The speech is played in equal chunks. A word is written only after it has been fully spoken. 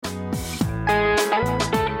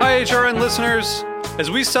HRN listeners.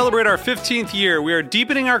 As we celebrate our 15th year, we are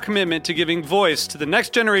deepening our commitment to giving voice to the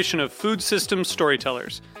next generation of food systems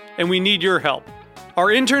storytellers, and we need your help. Our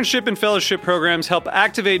internship and fellowship programs help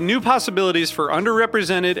activate new possibilities for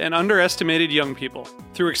underrepresented and underestimated young people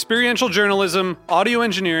through experiential journalism, audio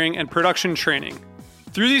engineering, and production training.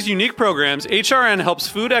 Through these unique programs, HRN helps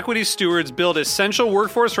food equity stewards build essential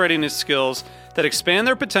workforce readiness skills that expand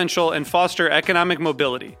their potential and foster economic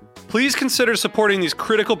mobility. Please consider supporting these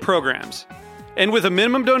critical programs. And with a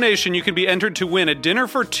minimum donation, you can be entered to win a dinner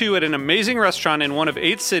for two at an amazing restaurant in one of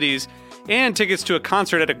 8 cities and tickets to a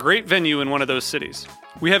concert at a great venue in one of those cities.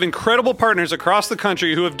 We have incredible partners across the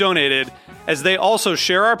country who have donated, as they also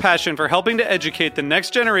share our passion for helping to educate the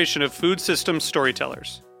next generation of food systems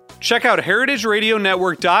storytellers. Check out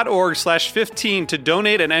heritageradionetwork.org/15 to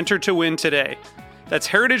donate and enter to win today. That's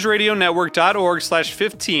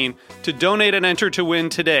heritageradionetwork.org/15 to donate and enter to win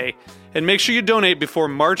today. And make sure you donate before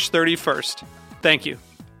March 31st. Thank you.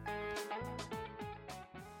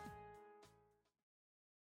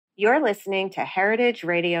 You're listening to Heritage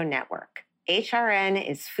Radio Network. HRN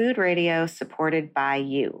is food radio supported by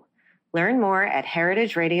you. Learn more at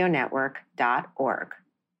heritageradionetwork.org.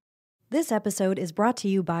 This episode is brought to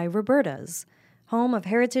you by Roberta's, home of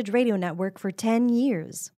Heritage Radio Network for 10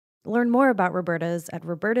 years. Learn more about Roberta's at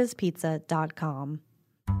robertaspizza.com.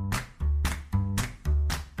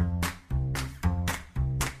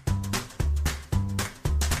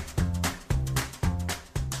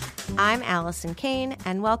 I'm Allison Kane,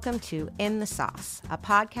 and welcome to In the Sauce, a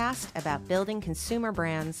podcast about building consumer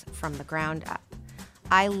brands from the ground up.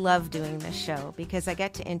 I love doing this show because I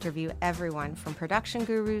get to interview everyone from production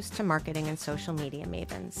gurus to marketing and social media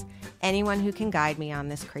mavens, anyone who can guide me on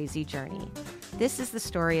this crazy journey. This is the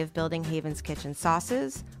story of building Haven's Kitchen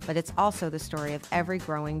sauces, but it's also the story of every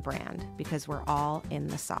growing brand because we're all in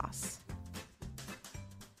the sauce.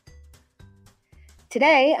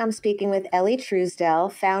 Today, I'm speaking with Ellie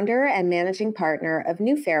Truesdell, founder and managing partner of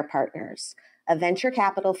New Fair Partners, a venture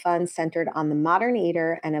capital fund centered on the modern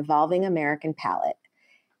eater and evolving American palate.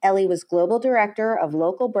 Ellie was global director of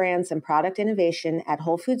local brands and product innovation at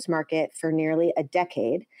Whole Foods Market for nearly a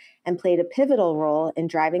decade and played a pivotal role in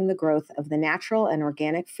driving the growth of the natural and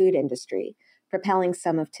organic food industry, propelling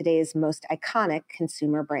some of today's most iconic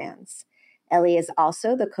consumer brands. Ellie is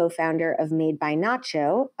also the co-founder of Made by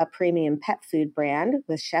Nacho, a premium pet food brand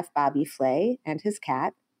with Chef Bobby Flay and his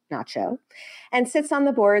cat, Nacho, and sits on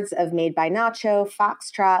the boards of Made by Nacho,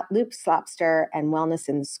 Foxtrot, Loop's Lobster, and Wellness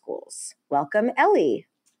in the Schools. Welcome, Ellie.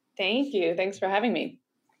 Thank you. Thanks for having me.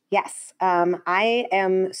 Yes, I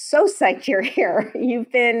am so psyched you're here.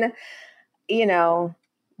 You've been,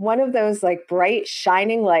 one of those like bright,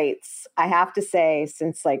 shining lights, I have to say,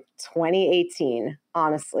 since like 2018,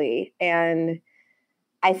 honestly. And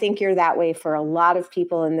I think you're that way for a lot of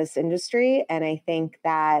people in this industry. And I think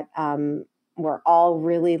that we're all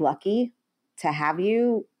really lucky to have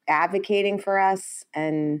you advocating for us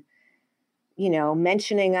and,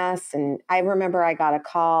 mentioning us. And I remember I got a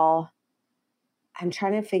call. I'm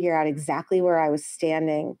trying to figure out exactly where I was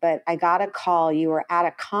standing, but I got a call. You were at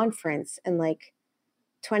a conference in like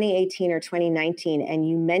 2018 or 2019, and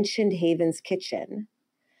you mentioned Haven's Kitchen.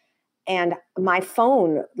 And my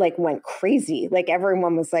phone like went crazy. Like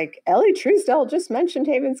everyone was like, Ellie Truesdell just mentioned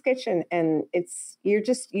Haven's Kitchen. And you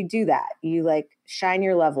do that. You like shine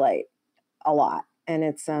your love light a lot. And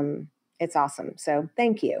it's awesome. So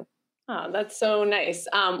thank you. Oh, that's so nice.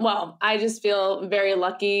 Well, I just feel very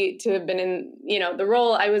lucky to have been in, the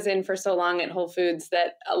role I was in for so long at Whole Foods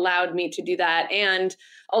that allowed me to do that. And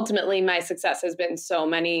ultimately my success has been so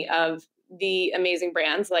many of the amazing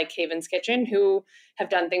brands like Haven's Kitchen who have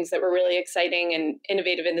done things that were really exciting and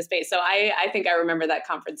innovative in the space. So I think I remember that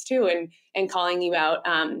conference too and calling you out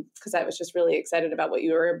because I was just really excited about what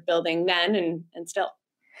you were building then and still.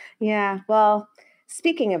 Yeah. Well,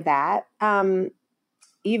 speaking of that,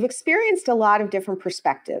 you've experienced a lot of different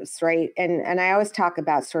perspectives, right? And I always talk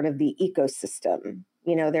about sort of the ecosystem.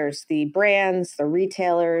 There's the brands, the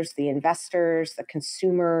retailers, the investors, the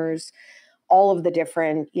consumers, all of the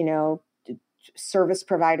different, service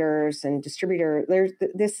providers and distributors.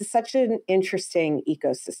 This is such an interesting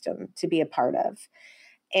ecosystem to be a part of.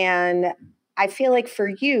 And I feel like for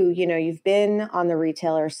you, you've been on the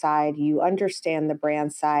retailer side, you understand the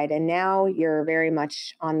brand side, and now you're very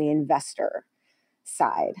much on the investor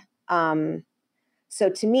side. So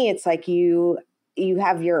to me, it's like you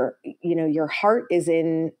have your heart is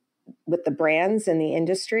in with the brands and the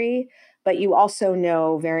industry, but you also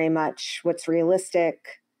know very much what's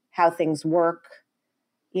realistic, how things work,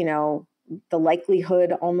 the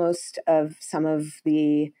likelihood almost of some of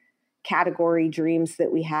the category dreams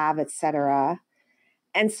that we have, et cetera.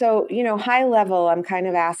 And so, high level, I'm kind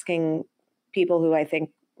of asking people who I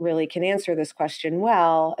think really can answer this question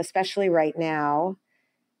well, especially right now.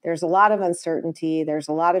 There's a lot of uncertainty. There's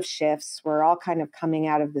a lot of shifts. We're all kind of coming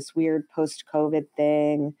out of this weird post-COVID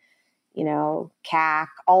thing, CAC,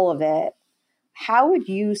 all of it. How would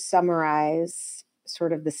you summarize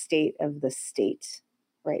sort of the state of the state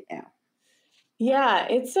right now? Yeah,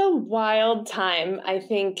 it's a wild time. I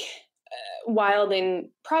think wild in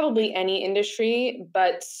probably any industry,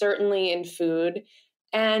 but certainly in food.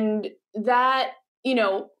 And that,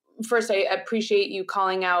 first, I appreciate you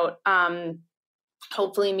calling out,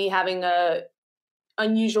 hopefully me having a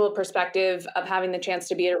unusual perspective of having the chance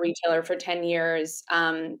to be at a retailer for 10 years,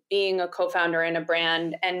 being a co-founder in a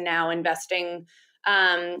brand, and now investing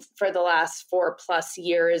for the last 4+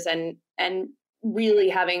 years, and really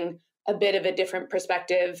having a bit of a different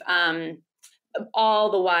perspective, all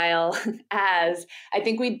the while as I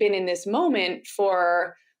think we'd been in this moment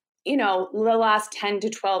for, the last 10 to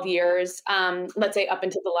 12 years, let's say up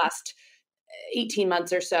until the last 18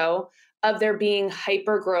 months or so, of there being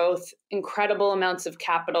hyper growth, incredible amounts of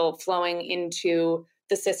capital flowing into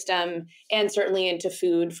the system and certainly into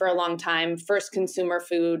food for a long time, first consumer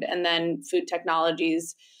food and then food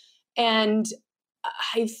technologies. And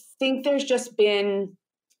I think there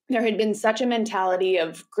had been such a mentality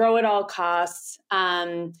of grow at all costs.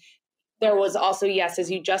 There was also, yes,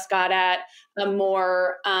 as you just got at, a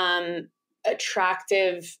more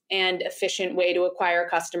attractive and efficient way to acquire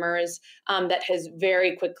customers that has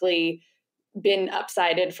very quickly been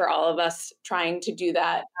upsided for all of us trying to do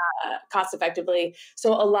that cost effectively.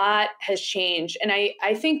 So a lot has changed. And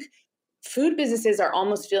I think food businesses are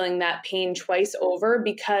almost feeling that pain twice over,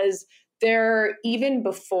 because they're, even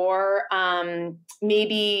before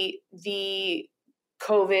maybe the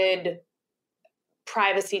COVID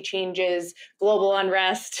privacy changes, global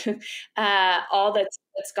unrest, all that's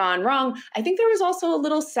gone wrong. I think there was also a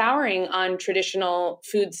little souring on traditional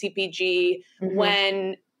food CPG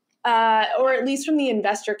when, or at least from the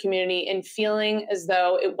investor community, in feeling as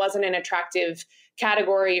though it wasn't an attractive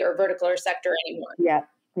category or vertical or sector anymore. Yeah.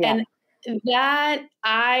 And that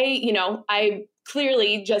I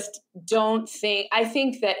clearly just I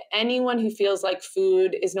think that anyone who feels like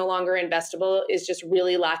food is no longer investable is just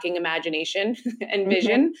really lacking imagination and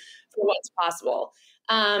vision for what's possible.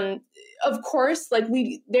 Of course,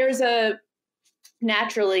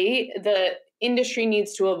 naturally, the industry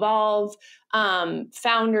needs to evolve.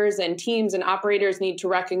 Founders and teams and operators need to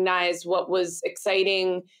recognize what was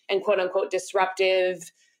exciting and quote unquote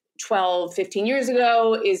disruptive 12, 15 years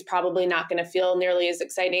ago is probably not going to feel nearly as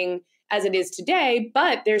exciting as it is today,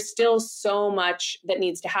 but there's still so much that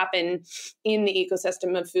needs to happen in the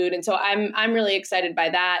ecosystem of food. And so I'm really excited by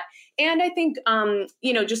that. And I think,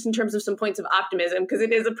 just in terms of some points of optimism, because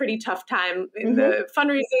it is a pretty tough time in the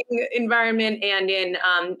fundraising environment and in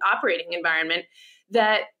operating environment,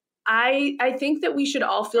 that I think that we should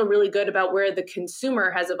all feel really good about where the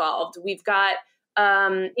consumer has evolved. We've got,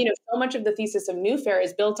 so much of the thesis of New Fare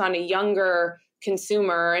is built on a younger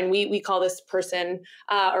consumer, and we call this person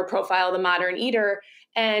or profile the modern eater.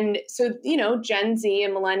 And so, Gen Z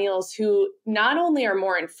and millennials, who not only are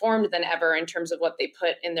more informed than ever in terms of what they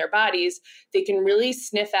put in their bodies, they can really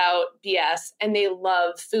sniff out BS, and they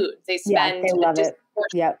love food. They spend they love it.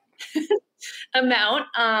 Yep. amount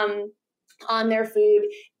on their food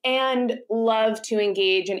and love to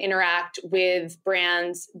engage and interact with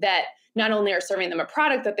brands that not only are serving them a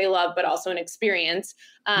product that they love, but also an experience.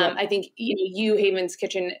 I think you, Haven's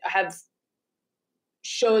Kitchen, have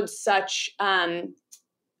showed such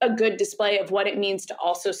a good display of what it means to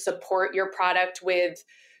also support your product with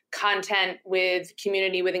content, with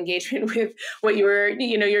community, with engagement, with what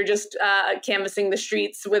you're just canvassing the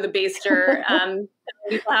streets with a baster,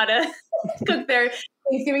 people how to cook their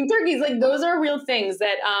Thanksgiving turkeys. Like, those are real things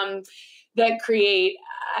that create,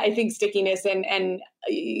 I think, stickiness and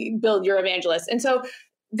build your evangelists. And so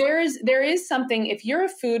there is something, if you're a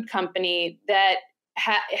food company that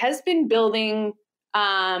has been building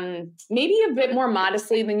maybe a bit more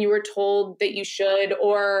modestly than you were told that you should,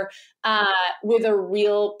 or with a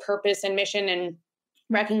real purpose and mission, and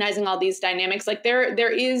recognizing all these dynamics, like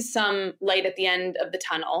there is some light at the end of the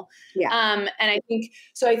tunnel. And I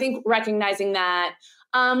think recognizing that,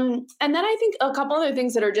 and then I think a couple other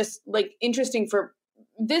things that are just like interesting for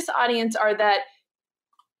this audience are that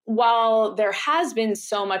while there has been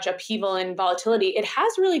so much upheaval and volatility, it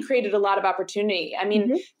has really created a lot of opportunity. I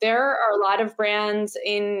mean, there are a lot of brands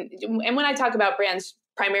and when I talk about brands,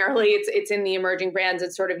 primarily it's in the emerging brands.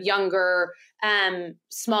 It's sort of younger,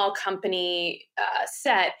 small company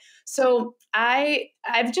set. So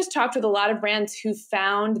I've just talked with a lot of brands who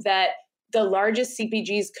found that the largest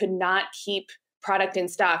CPGs could not keep product in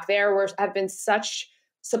stock. Have been such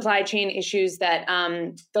supply chain issues that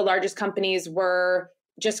the largest companies were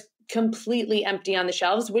just completely empty on the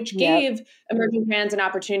shelves, which gave emerging brands an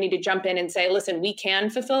opportunity to jump in and say, listen, we can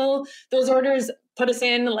fulfill those orders, put us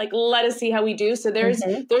in, like, let us see how we do. So there's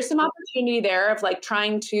some opportunity there of like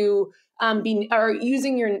trying to or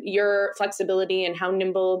using your flexibility and how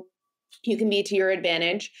nimble you can be to your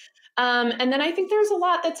advantage. And then I think there's a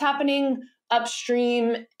lot that's happening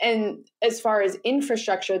upstream. And as far as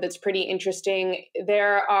infrastructure, that's pretty interesting.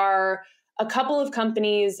 There are a couple of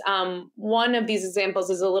companies. One of these examples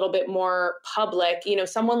is a little bit more public.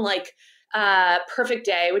 Someone like Perfect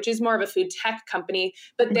Day, which is more of a food tech company,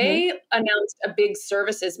 but they announced a big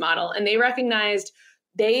services model, and they recognized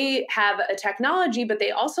they have a technology, but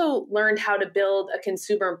they also learned how to build a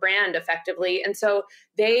consumer brand effectively. And so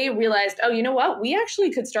they realized, oh, you know what? We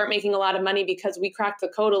actually could start making a lot of money because we cracked the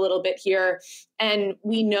code a little bit here. And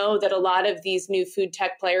we know that a lot of these new food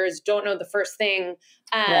tech players don't know the first thing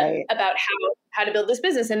about how to build this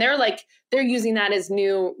business. And they're using that as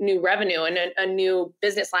new revenue and a new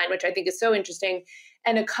business line, which I think is so interesting.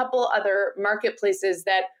 And a couple other marketplaces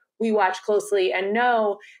that we watch closely and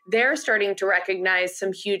know they're starting to recognize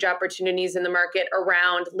some huge opportunities in the market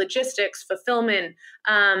around logistics, fulfillment,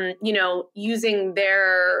 using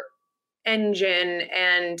their engine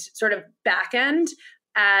and sort of back end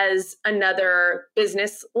as another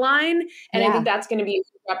business line. And I think that's going to be a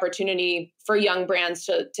huge opportunity for young brands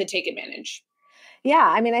to take advantage. Yeah.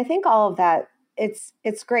 I mean, I think all of that,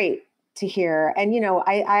 it's great to hear. And,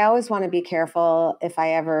 I always want to be careful if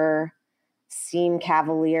I ever seem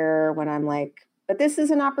cavalier when I'm like, but this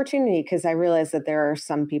is an opportunity, because I realize that there are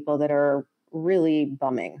some people that are really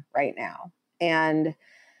bumming right now, and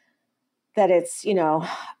that it's,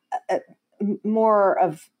 more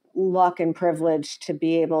of luck and privilege to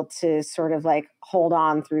be able to sort of like hold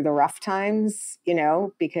on through the rough times,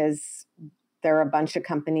 because there are a bunch of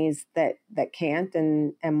companies that can't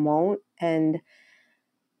and won't. And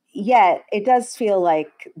yet it does feel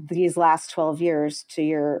like these last 12 years, to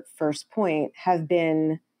your first point, have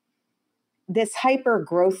been, this hyper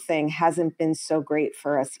growth thing hasn't been so great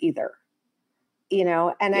for us either,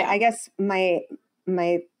 and I guess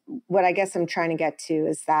what I guess I'm trying to get to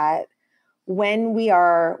is that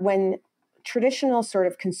when traditional sort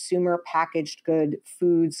of consumer packaged good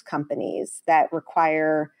foods companies that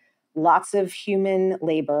require lots of human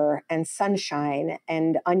labor and sunshine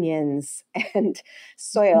and onions and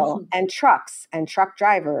soil and trucks and truck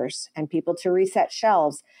drivers and people to reset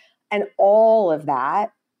shelves, and all of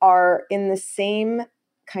that are in the same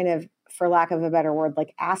kind of, for lack of a better word,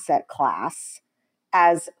 like asset class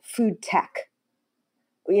as food tech,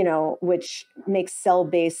 which makes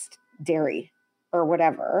cell-based dairy or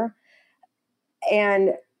whatever.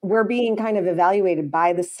 And we're being kind of evaluated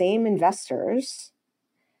by the same investors.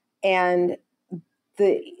 And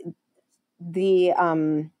the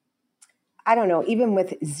I don't know, even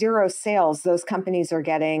with zero sales, those companies are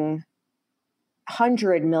getting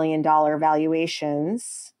 $100 million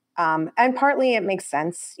valuations. And partly it makes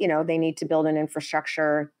sense. They need to build an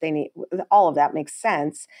infrastructure. All of that makes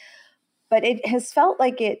sense. But it has felt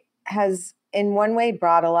like it has, in one way,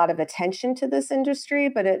 brought a lot of attention to this industry.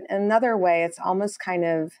 But in another way, it's almost kind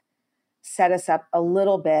of set us up a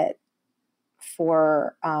little bit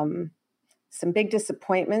for some big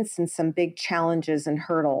disappointments and some big challenges and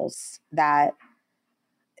hurdles that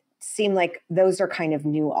seem like those are kind of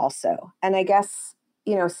new also. And I guess,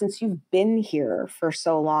 since you've been here for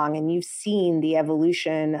so long and you've seen the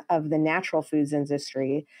evolution of the natural foods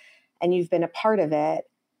industry and you've been a part of it,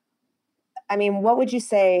 I mean, what would you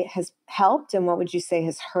say has helped and what would you say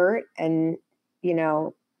has hurt? And,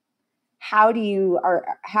 how do you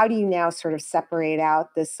now sort of separate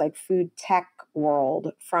out this like food tech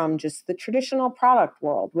world from just the traditional product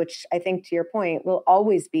world, which I think, to your point, will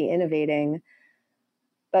always be innovating,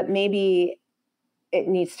 but maybe it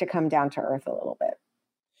needs to come down to earth a little bit?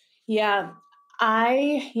 Yeah,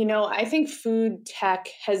 I think food tech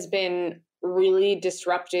has been really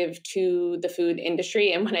disruptive to the food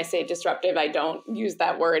industry. And when I say disruptive, I don't use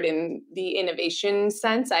that word in the innovation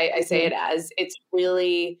sense. I say it as it's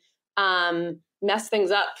really messed things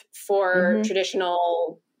up for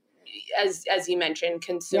traditional, as you mentioned,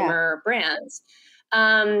 consumer brands.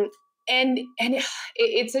 And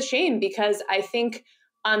it's a shame, because I think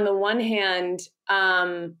on the one hand,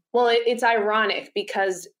 it's ironic,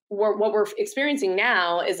 because what we're experiencing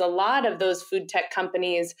now is a lot of those food tech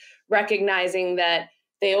companies recognizing that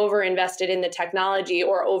they overinvested in the technology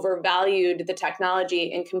or overvalued the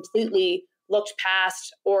technology and completely looked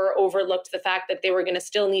past or overlooked the fact that they were going to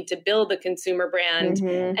still need to build a consumer brand.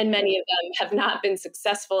 Mm-hmm. And many of them have not been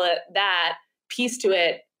successful at that piece to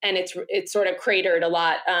it. And it's sort of cratered a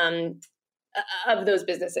lot of those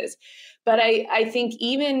businesses. But I think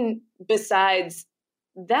even besides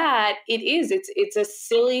that, it's a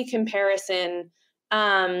silly comparison.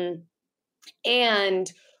 And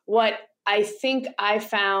what I think I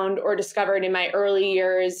found or discovered in my early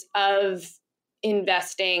years of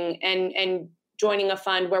investing and joining a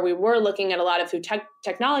fund where we were looking at a lot of food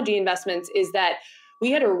technology investments is that we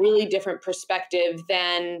had a really different perspective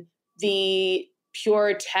than the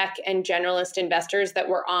pure tech and generalist investors that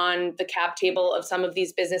were on the cap table of some of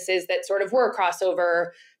these businesses that sort of were crossover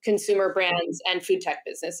consumer brands and food tech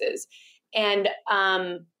businesses. And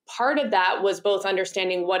part of that was both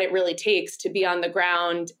understanding what it really takes to be on the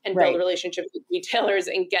ground and build relationships with retailers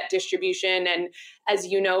and get distribution. And as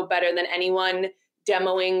you know better than anyone,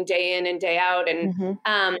 demoing day in and day out and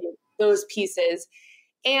those pieces.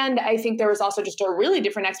 And I think there was also just a really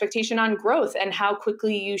different expectation on growth and how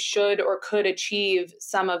quickly you should or could achieve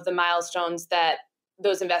some of the milestones that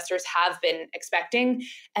those investors have been expecting.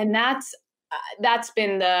 And that's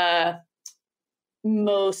been the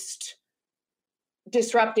most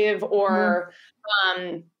disruptive or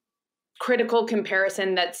critical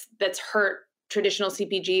comparison that's hurt traditional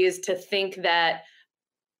CPGs, to think that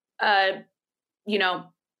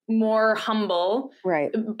more humble,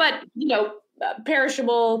 but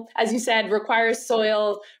perishable, as you said, requires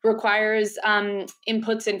soil, requires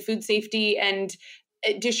inputs in food safety and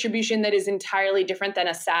distribution that is entirely different than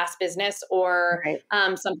a SaaS business or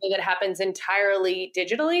something that happens entirely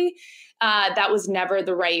digitally. That was never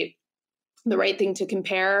the right thing to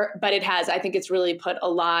compare, but it has. I think it's really put a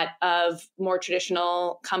lot of more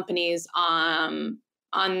traditional companies on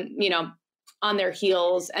their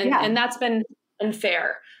heels, and that's been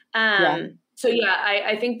unfair. So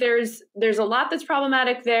I think there's a lot that's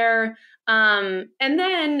problematic there. And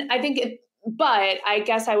then I think but I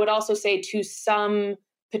guess I would also say to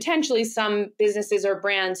potentially some businesses or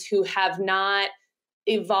brands who have not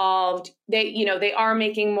evolved, they are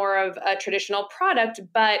making more of a traditional product,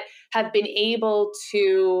 but have been able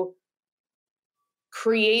to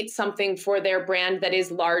create something for their brand that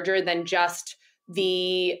is larger than just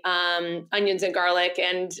the onions and garlic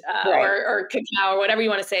and or cacao or whatever you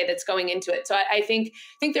want to say that's going into it. So I think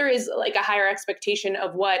there is like a higher expectation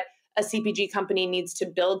of what a CPG company needs to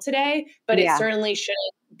build today, but it certainly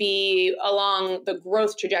shouldn't be along the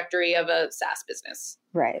growth trajectory of a SaaS business.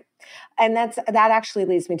 Right. And that actually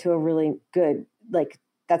leads me to a really good,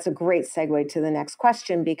 that's a great segue to the next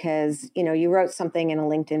question, because, you wrote something in a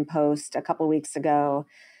LinkedIn post a couple of weeks ago,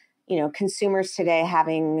 consumers today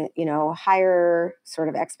having, higher sort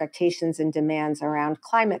of expectations and demands around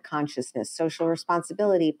climate consciousness, social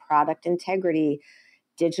responsibility, product integrity,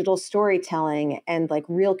 digital storytelling, and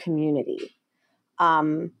real community.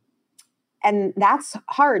 And that's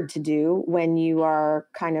hard to do when you are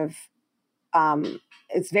kind of,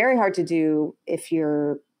 it's very hard to do if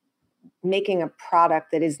you're making a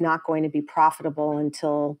product that is not going to be profitable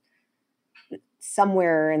until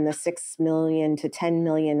somewhere in the 6 million to 10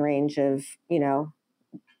 million range of,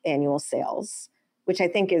 annual sales, which I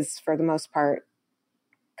think is for the most part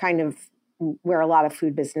kind of where a lot of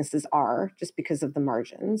food businesses are, just because of the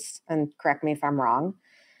margins. And correct me if I'm wrong,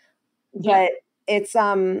 but it's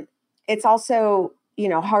also,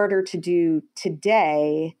 harder to do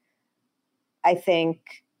today, I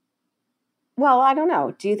think. Well, I don't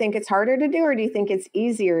know. Do you think it's harder to do, or do you think it's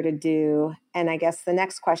easier to do? And I guess the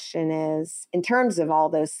next question is, in terms of all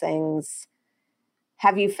those things,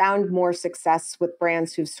 have you found more success with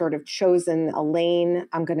brands who've sort of chosen a lane?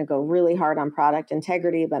 I'm going to go really hard on product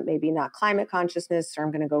integrity, but maybe not climate consciousness, or I'm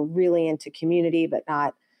going to go really into community, but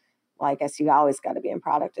not, well, I guess you always got to be in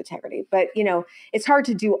product integrity. But, it's hard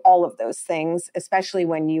to do all of those things, especially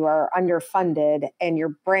when you are underfunded and your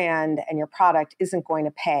brand and your product isn't going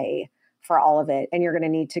to pay for all of it. And you're going to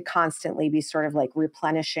need to constantly be sort of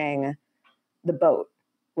replenishing the boat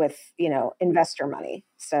with, investor money.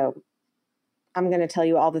 So I'm going to tell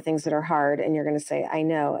you all the things that are hard, and you're going to say, I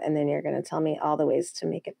know. And then you're going to tell me all the ways to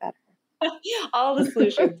make it better. All the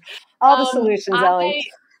solutions. All the solutions, Ellie.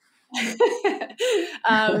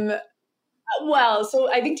 Well, so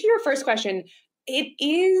I think to your first question, it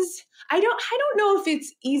is, I don't know if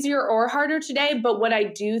it's easier or harder today, but what I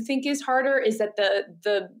do think is harder is that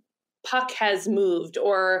the puck has moved,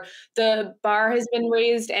 or the bar has been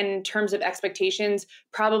raised in terms of expectations,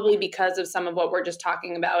 probably because of some of what we're just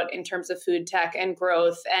talking about in terms of food tech and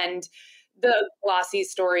growth and the glossy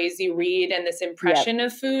stories you read and this impression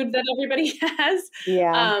of food that everybody has.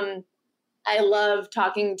 I love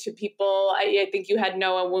talking to people. I think you had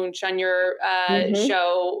Noah Wunsch on your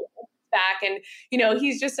show back, and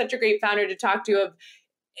he's just such a great founder to talk to, of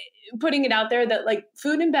putting it out there that like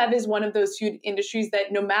food and bev is one of those food industries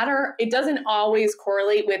that no matter, it doesn't always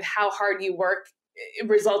correlate with how hard you work,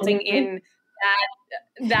 resulting in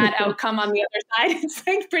that outcome on the other side. It's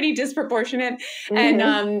like pretty disproportionate,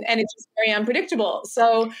 and it's just very unpredictable.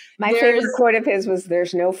 So my favorite quote of his was,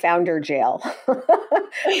 "There's no founder jail."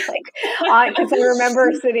 Because I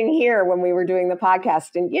remember sitting here when we were doing the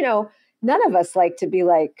podcast, and none of us like to be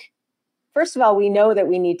like, first of all, we know that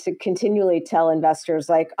we need to continually tell investors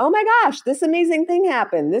like, "Oh my gosh, this amazing thing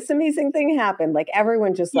happened. This amazing thing happened." Like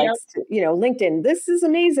everyone just likes to, LinkedIn, "This is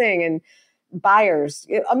amazing." And buyers,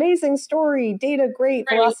 amazing story, data great,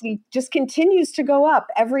 velocity just continues to go up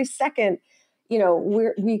every second.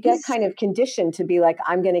 We get kind of conditioned to be like,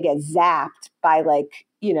 I'm going to get zapped by like,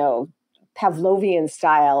 Pavlovian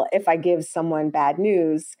style if I give someone bad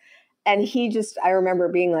news. And I remember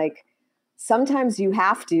being like, sometimes you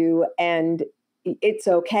have to, and it's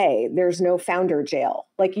okay. There's no founder jail.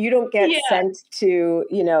 Like you don't get sent to,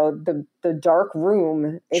 the dark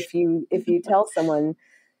room if you tell someone,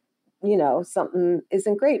 something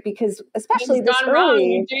isn't great, because especially this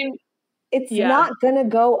early, it's not going to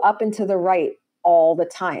go up and to the right all the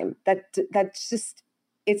time. That's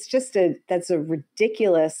a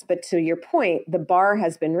ridiculous, but to your point, the bar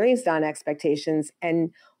has been raised on expectations. And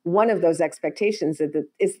one of those expectations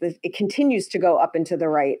is that it continues to go up and to the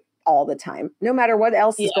right all the time, no matter what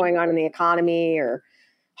else is going on in the economy or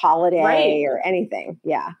holiday or anything.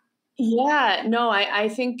 Yeah. Yeah, no, I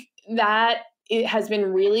think that it has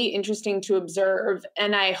been really interesting to observe.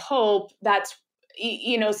 And I hope that's,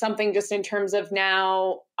 something just in terms of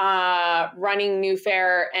now running New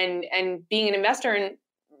Fair and being an investor and,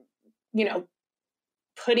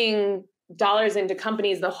 putting dollars into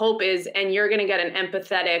companies. The hope is, and you're going to get an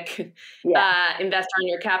empathetic investor on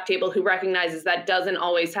your cap table who recognizes that doesn't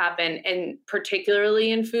always happen. And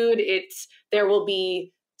particularly in food, there will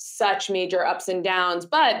be such major ups and downs.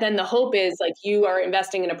 But then the hope is like you are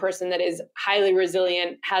investing in a person that is highly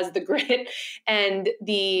resilient, has the grit and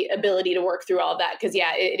the ability to work through all that. Because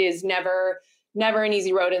it is never an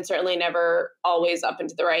easy road, and certainly never always up and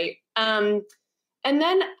to the right. And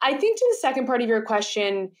then I think to the second part of your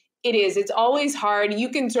question, it's always hard. You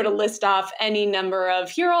can sort of list off any number of,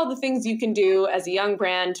 here are all the things you can do as a young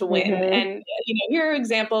brand to win. And, here are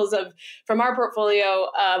examples from our portfolio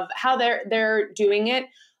of how they're doing it.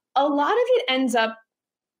 A lot of it ends up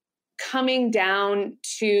coming down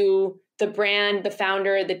to the brand, the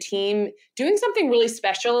founder, the team doing something really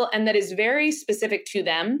special and that is very specific to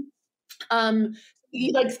them.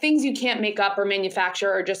 Like things you can't make up or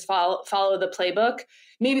manufacture or just follow the playbook.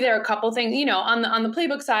 Maybe there are a couple things, on the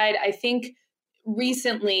playbook side. I think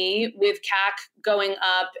recently with CAC going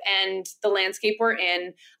up and the landscape we're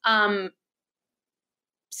in,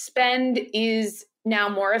 spend is now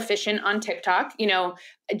more efficient on TikTok,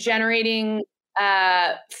 generating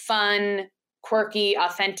fun, quirky,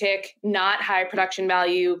 authentic, not high production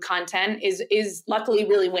value content is luckily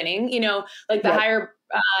really winning. Like the higher,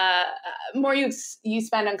 more you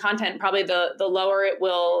spend on content, probably the lower it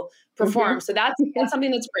will perform. So that's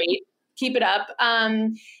something that's great. Keep it up.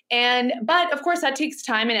 But of course that takes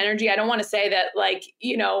time and energy. I don't want to say that like,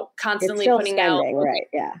 constantly putting spending, out right.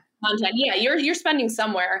 Yeah. content. Yeah. You're spending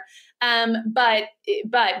somewhere. But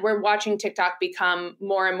we're watching TikTok become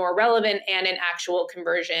more and more relevant and an actual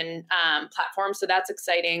conversion platform. So that's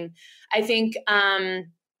exciting. I think,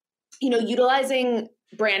 utilizing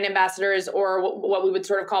brand ambassadors or what we would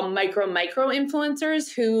sort of call micro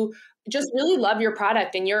influencers who just really love your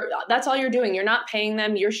product and that's all you're doing. You're not paying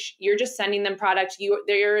them. You're just sending them product.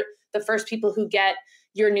 They're the first people who get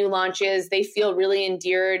your new launches. They feel really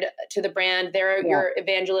endeared to the brand. They're your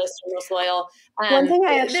evangelists, your most loyal. One thing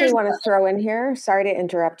I actually want to throw in here, sorry to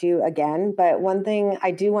interrupt you again, but one thing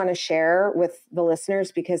I do want to share with the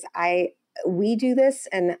listeners, because we do this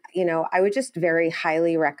and, I would just very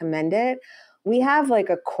highly recommend it. We have like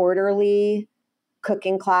a quarterly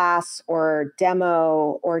cooking class or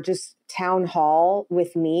demo or just town hall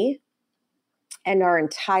with me and our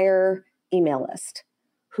entire email list.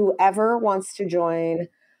 Whoever wants to join,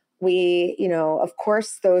 we, of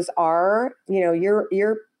course, those are,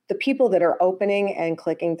 you're the people that are opening and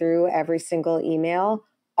clicking through every single email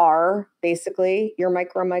are basically your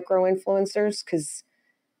micro influencers, because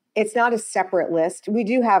it's not a separate list. We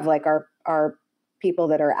do have like our people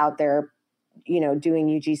that are out there, doing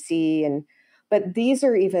UGC but these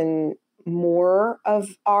are even more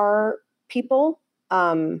of our people.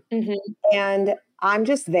 And I'm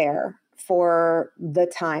just there for the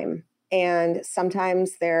time And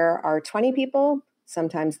sometimes there are 20 people,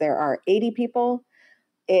 sometimes there are 80 people.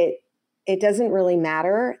 It doesn't really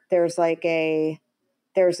matter. It's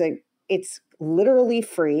literally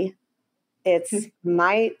free. It's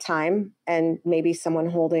my time and maybe someone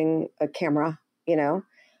holding a camera,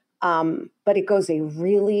 but it goes a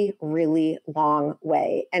really, really long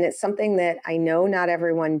way. And it's something that I know not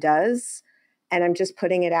everyone does. And I'm just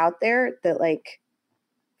putting it out there that, like,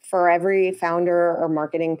 for every founder or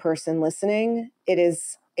marketing person listening, it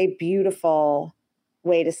is a beautiful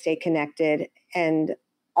way to stay connected, and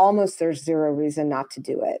almost there's zero reason not to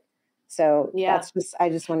do it. So I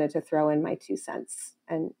just wanted to throw in my 2 cents,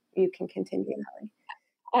 and you can continue, Holly.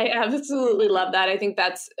 I absolutely love that. I think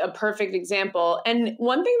that's a perfect example. And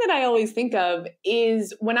one thing that I always think of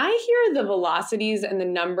is when I hear the velocities and the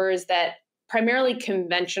numbers that primarily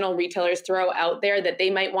conventional retailers throw out there that they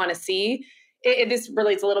might want to see, this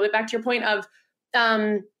relates a little bit back to your point of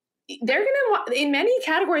they're going to, in many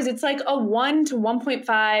categories, it's like a 1 to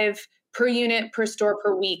 1.5 per unit per store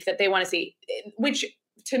per week that they want to see, which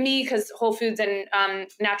to me, because Whole Foods and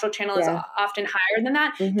natural channel is often higher than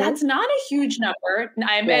that, that's not a huge number.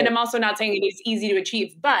 And I'm also not saying it is easy to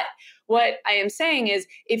achieve, but what I am saying is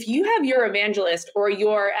if you have your evangelist or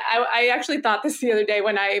I actually thought this the other day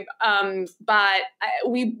when I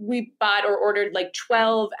we bought or ordered like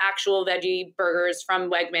 12 actual veggie burgers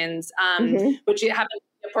from Wegmans, which happens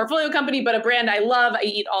to be a portfolio company, but a brand I love, I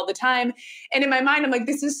eat all the time. And in my mind, I'm like,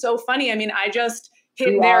 this is so funny. I mean, I just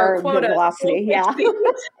hit their quota velocity, on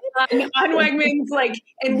Wegmans,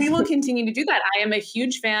 and we will continue to do that. I am a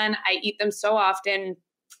huge fan. I eat them so often.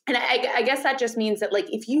 And I guess that just means that, like,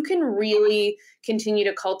 if you can really continue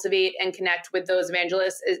to cultivate and connect with those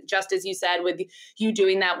evangelists, just as you said, with you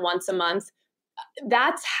doing that once a month,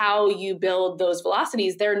 that's how you build those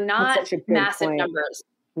velocities. They're not massive numbers.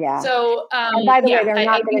 Yeah. So, and by the way, they're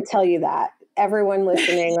not going to tell you that. Everyone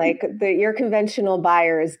listening, your conventional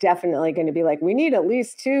buyer is definitely going to be like, we need at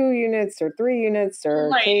least 2 units or 3 units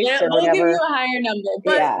or case or whatever. They'll give you a higher number,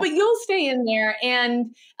 but you'll stay in there.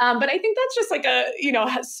 And, but I think that's just like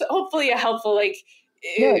hopefully a helpful, no,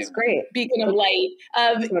 it's great. beacon of light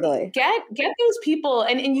of totally. Get those people.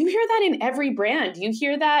 And you hear that in every brand. You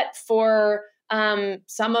hear that for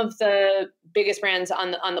some of the biggest brands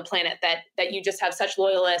on the planet that you just have such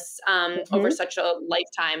loyalists over such a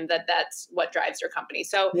lifetime that's what drives your company.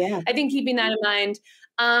 So I think keeping that in mind.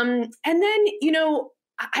 And then,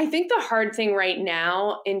 I think the hard thing right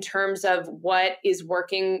now in terms of what is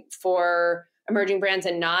working for emerging brands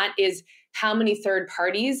and not is how many third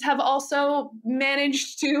parties have also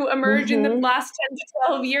managed to emerge in the last 10 to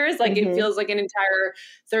 12 years. It feels like an entire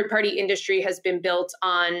third party industry has been built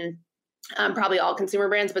on probably all consumer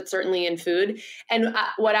brands, but certainly in food. And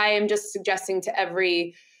what I am just suggesting to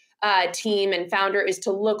every team and founder is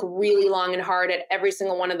to look really long and hard at every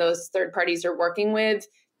single one of those third parties you're working with,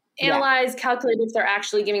 analyze, calculate if they're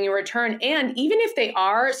actually giving you a return. And even if they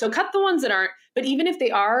are, so cut the ones that aren't, but even if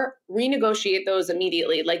they are, renegotiate those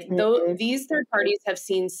immediately. These third parties have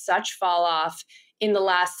seen such fall off in the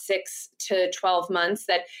last 6 to 12 months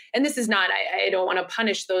and this is not, I don't want to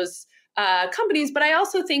punish those companies, but I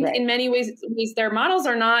also think in many ways their models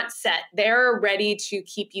are not set. They're ready to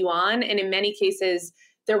keep you on. And in many cases,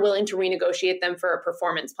 they're willing to renegotiate them for a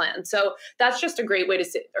performance plan. So that's just a great way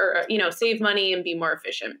to save money and be more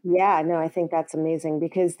efficient. Yeah, no, I think that's amazing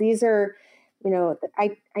because these are,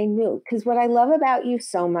 I knew, because what I love about you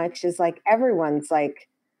so much is everyone's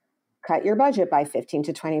cut your budget by 15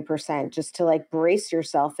 to 20% just to brace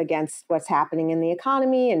yourself against what's happening in the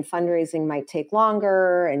economy, and fundraising might take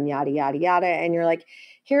longer and yada, yada, yada. And you're like,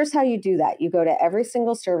 here's how you do that. You go to every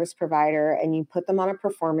single service provider and you put them on a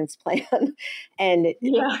performance plan. And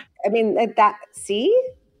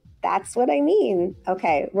that's what I mean.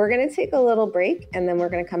 Okay, we're going to take a little break and then we're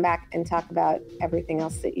going to come back and talk about everything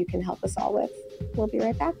else that you can help us all with. We'll be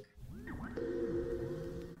right back.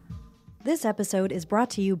 This episode is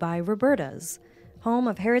brought to you by Roberta's, home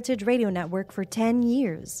of Heritage Radio Network for 10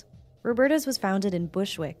 years. Roberta's was founded in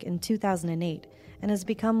Bushwick in 2008 and has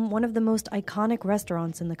become one of the most iconic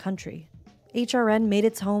restaurants in the country. HRN made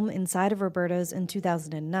its home inside of Roberta's in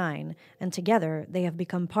 2009, and together they have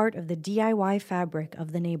become part of the DIY fabric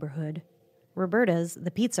of the neighborhood. Roberta's,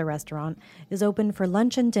 the pizza restaurant, is open for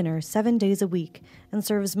lunch and dinner 7 days a week and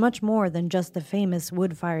serves much more than just the famous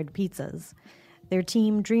wood-fired pizzas. Their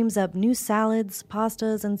team dreams up new salads,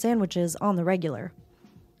 pastas, and sandwiches on the regular.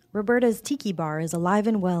 Roberta's Tiki Bar is alive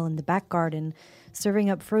and well in the back garden, serving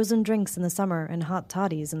up frozen drinks in the summer and hot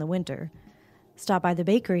toddies in the winter. Stop by the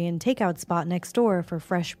bakery and takeout spot next door for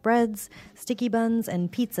fresh breads, sticky buns,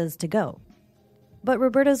 and pizzas to go. But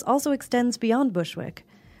Roberta's also extends beyond Bushwick.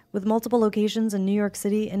 with multiple locations in New York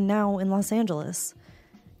City and now in Los Angeles.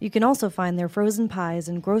 You can also find their frozen pies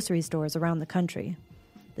in grocery stores around the country.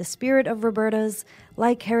 The spirit of Roberta's,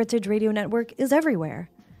 like Heritage Radio Network, is everywhere.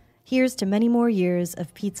 Here's to many more years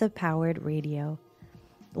of pizza-powered radio.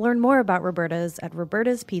 Learn more about Roberta's at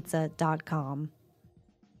robertaspizza.com.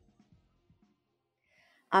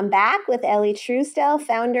 I'm back with Ellie Truesdell,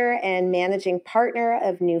 founder and managing partner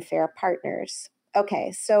of New Fair Partners.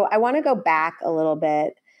 Okay, so I want to go back a little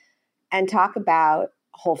bit and talk about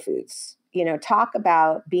Whole Foods. Talk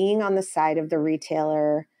about being on the side of the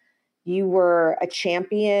retailer. You were a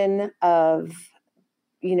champion of,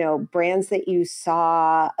 brands that you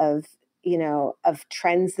saw, of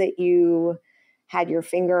trends that you had your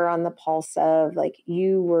finger on the pulse of. Like,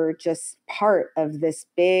 you were just part of this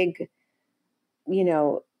big,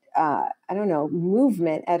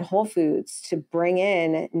 movement at Whole Foods to bring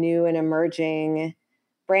in new and emerging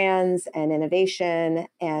brands and innovation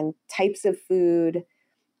and types of food.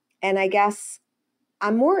 And I guess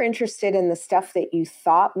I'm more interested in the stuff that you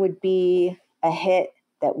thought would be a hit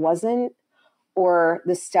that wasn't, or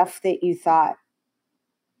the stuff that you thought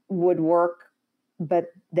would work, but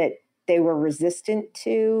that they were resistant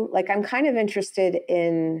to. Like, I'm kind of interested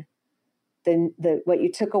in the what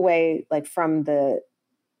you took away, like, from the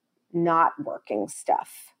not working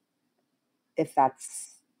stuff, if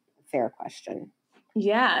that's a fair question.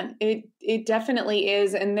 Yeah, it definitely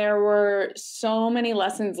is. And there were so many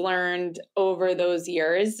lessons learned over those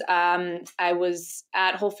years. I was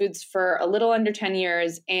at Whole Foods for a little under 10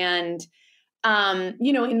 years. And,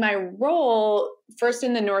 in my role, first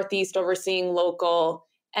in the Northeast overseeing local,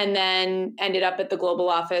 and then ended up at the global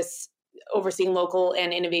office overseeing local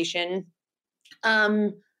and innovation.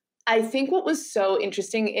 I think what was so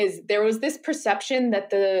interesting is there was this perception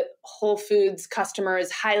that the Whole Foods customer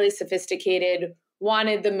is highly sophisticated,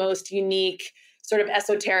 wanted the most unique, sort of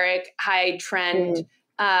esoteric, high trend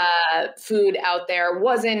food out there,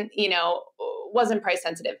 wasn't price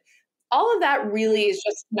sensitive. All of that really is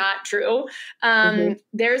just not true.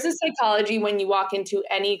 There's a psychology when you walk into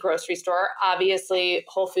any grocery store, obviously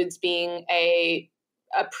Whole Foods being a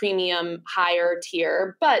premium higher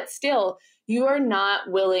tier, but still you are not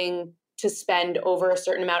willing to spend over a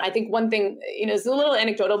certain amount. I think one thing, is a little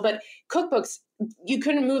anecdotal, but cookbooks, you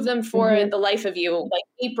couldn't move them for the life of you, like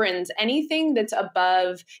aprons, anything that's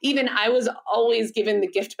above. Even I was always given the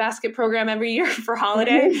gift basket program every year for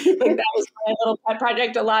holiday. Like, that was my little pet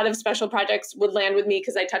project. A lot of special projects would land with me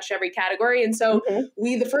because I touched every category. And so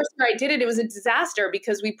the first year I did it, it was a disaster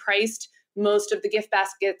because we priced most of the gift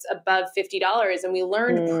baskets above $50. And we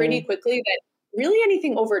learned pretty quickly that really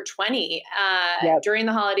anything over 20 during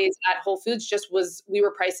the holidays at Whole Foods we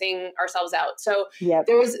were pricing ourselves out. So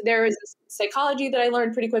there was psychology that I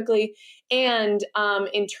learned pretty quickly. And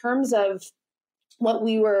in terms of what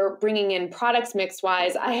we were bringing in products mix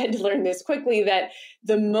wise, I had to learn this quickly, that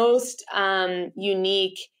the most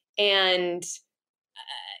unique and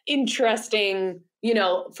interesting,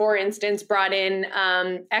 for instance, brought in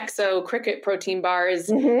Exo cricket protein bars.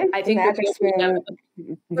 I think the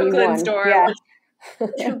Brooklyn store. Yeah.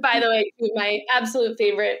 By the way, two of my absolute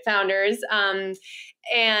favorite founders.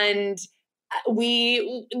 And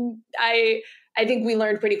I think we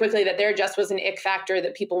learned pretty quickly that there just was an ick factor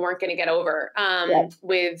that people weren't going to get over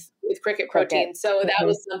with cricket protein. So that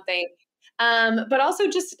was something. But also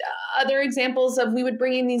just other examples of, we would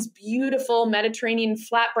bring in these beautiful Mediterranean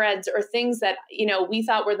flatbreads or things that, we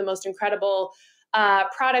thought were the most incredible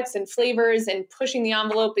products and flavors, and pushing the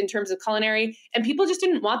envelope in terms of culinary. And people just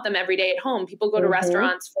didn't want them every day at home. People go to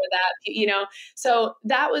restaurants for that, So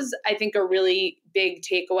that was, I think, a really big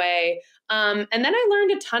takeaway. And then I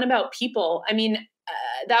learned a ton about people. I mean,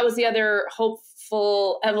 that was the other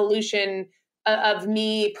hopeful evolution of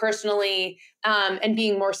me personally, and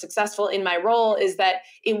being more successful in my role, is that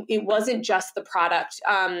it wasn't just the product.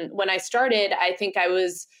 When I started, I think I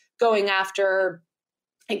was going after,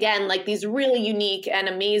 again, like these really unique and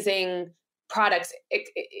amazing products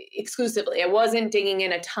exclusively. I wasn't digging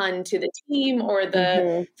in a ton to the team or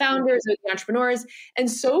the founders or the entrepreneurs. And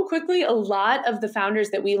so quickly, a lot of the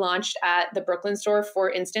founders that we launched at the Brooklyn store, for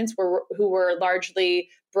instance, who were largely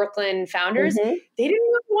Brooklyn founders, they didn't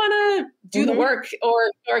really want to do the work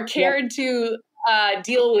or cared to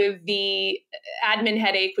deal with the admin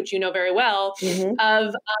headache, which you know very well,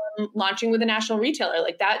 of launching with a national retailer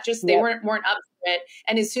like that. Just they weren't up for it.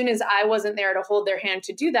 And as soon as I wasn't there to hold their hand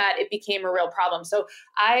to do that, it became a real problem. So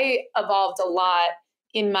I evolved a lot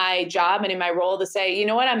in my job and in my role to say, you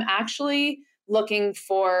know what, I'm actually looking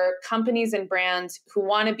for companies and brands who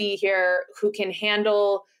want to be here, who can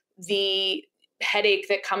handle the headache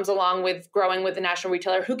that comes along with growing with a national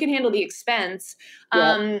retailer, who can handle the expense.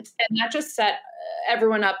 And that just set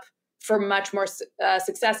everyone up for much more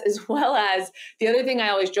success, as well as the other thing I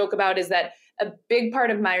always joke about is that a big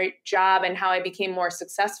part of my job and how I became more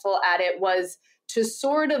successful at it was to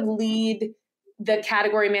sort of lead the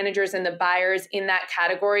category managers and the buyers in that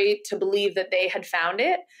category to believe that they had found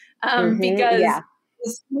it. Because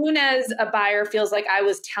as soon as a buyer feels like I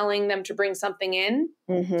was telling them to bring something in,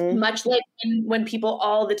 much like when people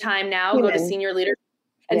all the time now go to senior leaders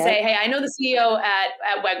and say, hey, I know the CEO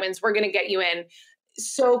at Wegmans, we're going to get you in.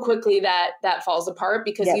 So quickly that falls apart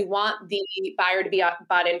because you want the buyer to be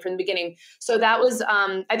bought in from the beginning. So that was,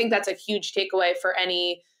 I think that's a huge takeaway for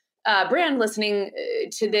any brand listening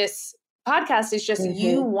to this podcast is just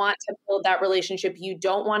you want to build that relationship. You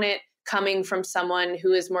don't want it coming from someone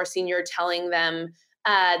who is more senior telling them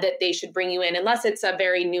that they should bring you in, unless it's a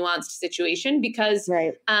very nuanced situation, because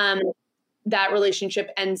that relationship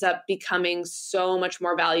ends up becoming so much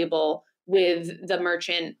more valuable with the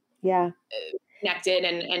merchant connected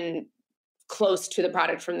and close to the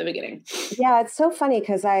product from the beginning. Yeah, it's so funny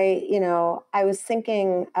because I was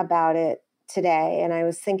thinking about it today, and I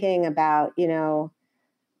was thinking about,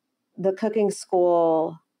 the cooking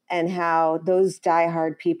school and how those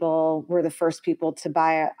diehard people were the first people to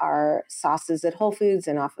buy our sauces at Whole Foods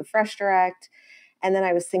and off of Fresh Direct. And then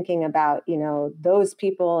I was thinking about, those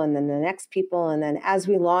people and then the next people. And then as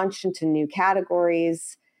we launch into new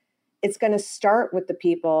categories, it's going to start with the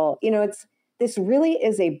people, this really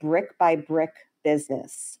is a brick by brick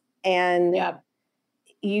business. And that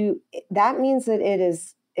means that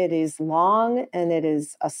it is long and it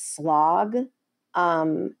is a slog,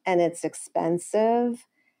 and it's expensive.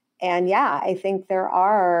 And I think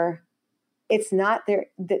it's not there.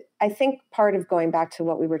 I think part of going back to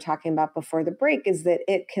what we were talking about before the break is that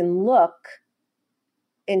it can look,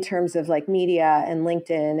 in terms of like media and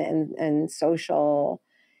LinkedIn and social,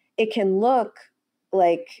 it can look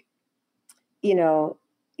like, I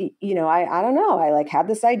don't know. I like had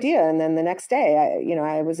this idea, and then the next day,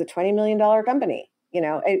 I was a $20 million company.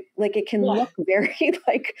 It can look very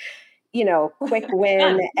like, quick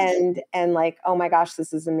win and like, oh my gosh,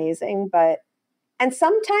 this is amazing. And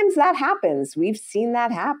sometimes that happens. We've seen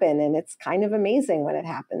that happen, and it's kind of amazing when it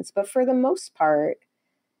happens. But for the most part,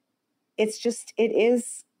 it's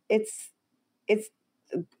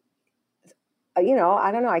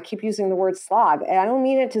I don't know. I keep using the word slog. And I don't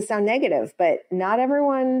mean it to sound negative, but not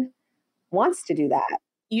everyone wants to do that.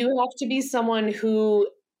 You have to be someone who,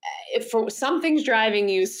 if for something's driving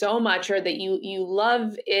you so much, or that you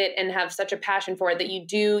love it and have such a passion for it, that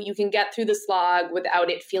you can get through the slog without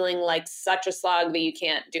it feeling like such a slog that you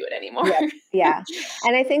can't do it anymore. Yeah.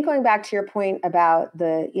 And I think going back to your point about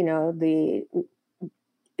the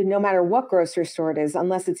no matter what grocery store it is,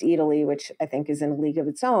 unless it's Eataly, which I think is in a league of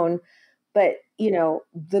its own, but,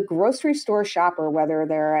 the grocery store shopper, whether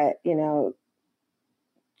they're at,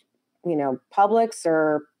 Publix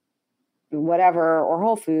or whatever, or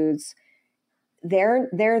Whole Foods, they're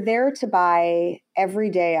there to buy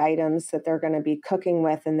everyday items that they're going to be cooking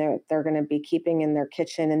with, and they're going to be keeping in their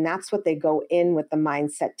kitchen. And that's what they go in with the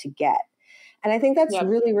mindset to get. And I think that's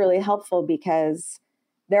really, really helpful, because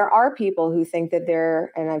there are people who think that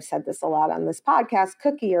and I've said this a lot on this podcast,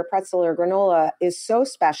 cookie or pretzel or granola is so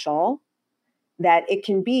special that it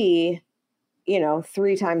can be,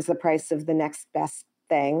 3 times the price of the next best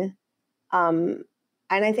thing. And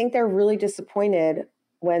I think they're really disappointed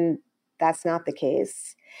when that's not the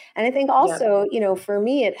case. And I think also, for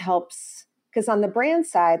me, it helps because on the brand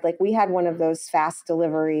side, like we had one of those fast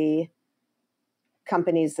delivery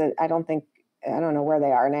companies that I don't know where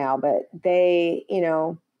they are now, but they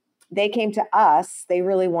came to us. They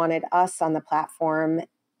really wanted us on the platform.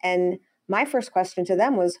 And my first question to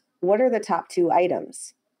them was, what are the top 2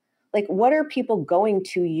 items? Like, what are people going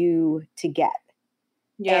to you to get?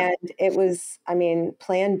 And it was,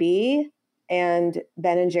 Plan B and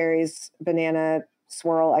Ben & Jerry's banana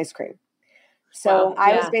swirl ice cream. So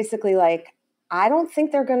I was basically like, I don't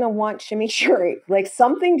think they're going to want chimichurri. Like,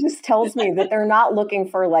 something just tells me that they're not looking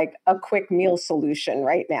for like a quick meal solution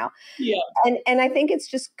right now. And I think it's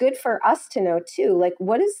just good for us to know too, like,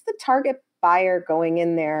 what is the target buyer going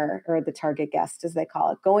in there, or the target guest, as they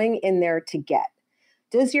call it, going in there to get?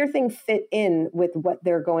 Does your thing fit in with what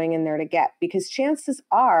they're going in there to get? Because chances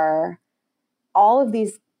are all of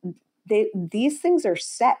these things are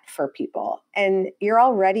set for people, and you're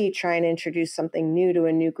already trying to introduce something new to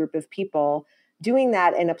a new group of people. Doing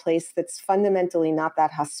that in a place that's fundamentally not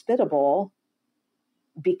that hospitable,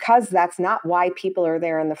 because that's not why people are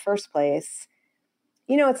there in the first place.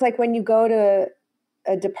 It's like when you go to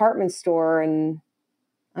a department store and,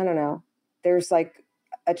 I don't know, there's like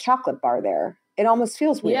a chocolate bar there. It almost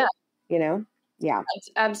feels weird, Yeah. you know? Yeah.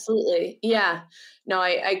 Absolutely. Yeah. No,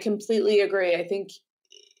 I completely agree. I think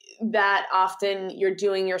that often you're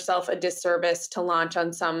doing yourself a disservice to launch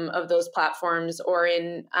on some of those platforms or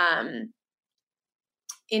in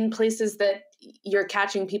places that you're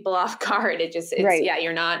catching people off guard.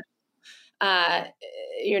 Right. Uh,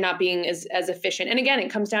 you're not being as efficient. And again, it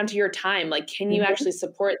comes down to your time. Like, can you actually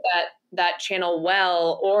support that channel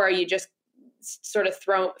well, or are you just sort of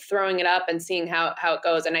throwing it up and seeing how it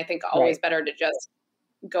goes? And I think always better to just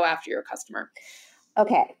go after your customer.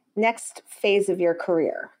 Okay. Next phase of your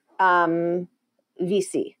career,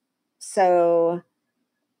 VC. So,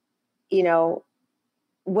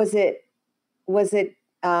 was it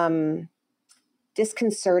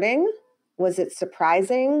disconcerting? Was it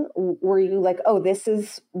surprising? Were you like, oh, this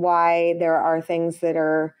is why there are things that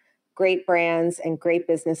are great brands and great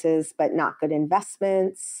businesses, but not good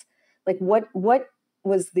investments? Like what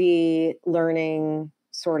was the learning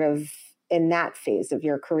sort of in that phase of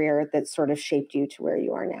your career that sort of shaped you to where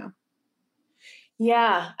you are now?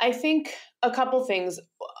 Yeah, I think a couple things.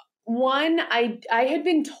 One, I had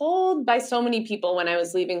been told by so many people when I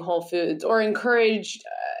was leaving Whole Foods, or encouraged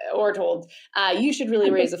or told, you should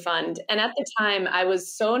really raise a fund. And at the time, I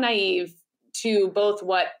was so naive to both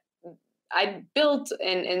what I'd built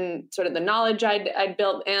and sort of the knowledge I'd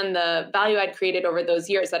built and the value I'd created over those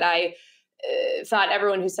years that I thought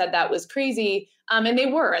everyone who said that was crazy. And they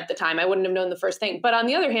were at the time. I wouldn't have known the first thing. But on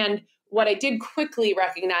the other hand, what I did quickly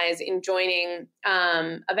recognize in joining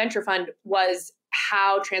a venture fund was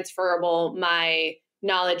how transferable my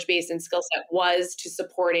knowledge base and skill set was to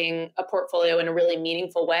supporting a portfolio in a really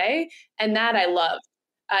meaningful way. And that I loved.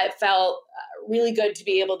 It felt really good to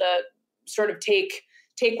be able to sort of take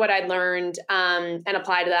what I'd learned and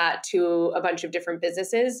apply that to a bunch of different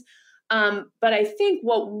businesses. But I think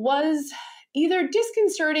what was either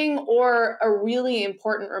disconcerting or a really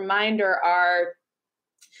important reminder are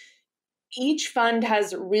each fund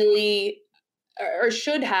has really or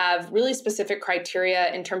should have really specific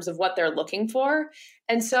criteria in terms of what they're looking for.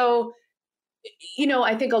 And so,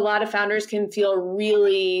 I think a lot of founders can feel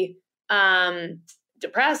really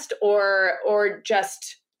depressed or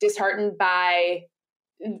just disheartened by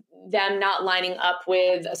them not lining up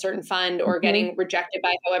with a certain fund or getting rejected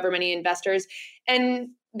by however many investors. And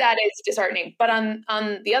that is disheartening. But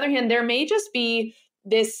on the other hand, there may just be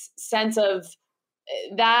this sense of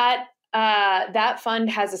that fund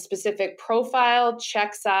has a specific profile,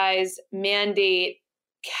 check size, mandate,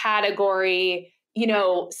 category,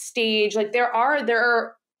 stage. Like there are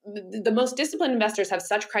the most disciplined investors have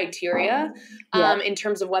such criteria in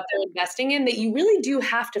terms of what they're investing in that you really do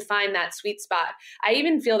have to find that sweet spot. I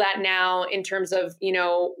even feel that now in terms of,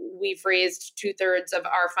 we've raised 2/3 of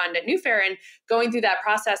our fund at New Fair, and going through that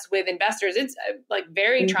process with investors, it's like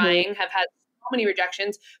very trying, have had so many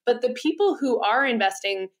rejections, but the people who are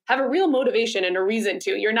investing have a real motivation and a reason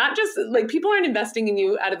to. You're not just like, people aren't investing in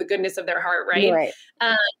you out of the goodness of their heart, right? Right.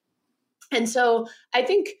 And so I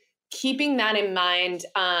think keeping that in mind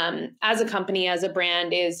as a company, as a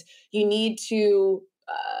brand, is you need to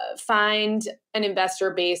find an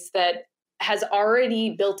investor base that has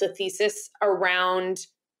already built a thesis around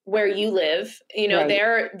where you live. Right.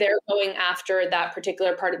 They're going after that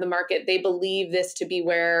particular part of the market. They believe this to be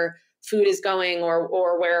where food is going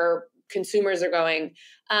or where consumers are going.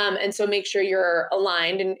 And so make sure you're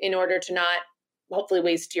aligned in order to not hopefully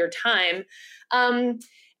waste your time.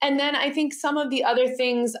 And then I think some of the other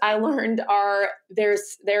things I learned are there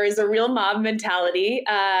is a real mob mentality.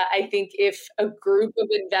 I think if a group of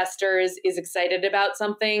investors is excited about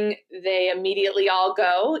something, they immediately all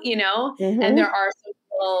go, and there are some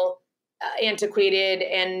little antiquated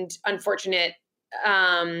and unfortunate,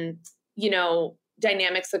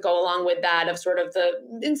 dynamics that go along with that of sort of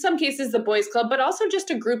in some cases, the boys club, but also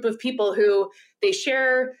just a group of people who they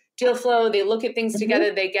share deal flow, they look at things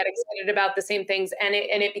together, they get excited about the same things, and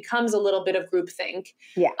it becomes a little bit of groupthink.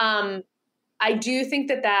 Yeah. I do think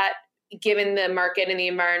that given the market and the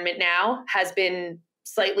environment now has been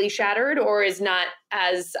slightly shattered or is not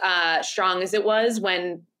as strong as it was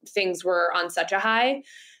when things were on such a high.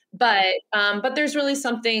 But there's really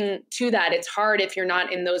something to that. It's hard if you're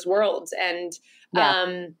not in those worlds, and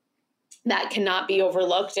that cannot be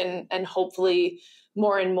overlooked. And hopefully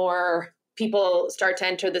more and more people start to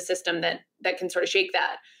enter the system that can sort of shake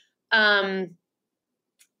that. And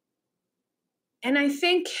I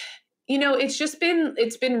think,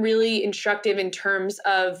 it's been really instructive in terms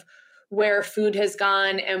of where food has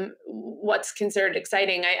gone and what's considered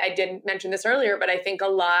exciting. I didn't mention this earlier, but I think a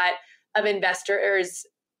lot of investors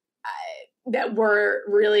that were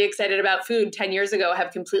really excited about food 10 years ago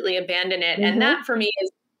have completely abandoned it. And that for me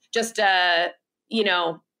is just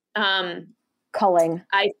culling.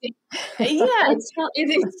 I think,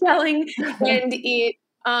 it's telling, and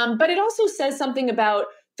but it also says something about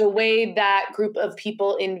the way that group of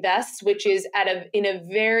people invests, which is from a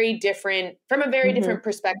very different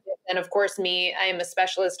perspective. And of course, me, I am a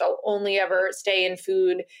specialist. I'll only ever stay in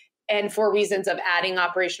food, and for reasons of adding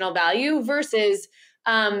operational value versus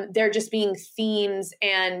there just being themes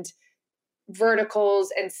and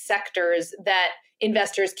verticals and sectors that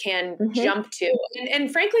investors can jump to.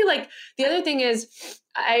 And frankly, like the other thing is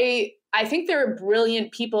I think there are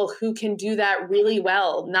brilliant people who can do that really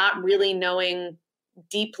well, not really knowing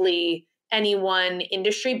deeply any one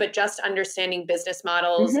industry, but just understanding business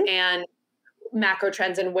models and macro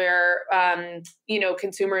trends and where,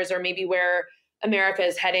 consumers, or maybe where America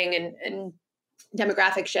is heading, and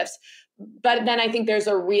demographic shifts. But then I think there's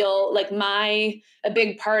a real, a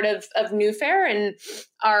big part of New Fair and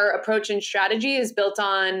our approach and strategy is built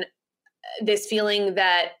on this feeling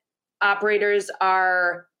that operators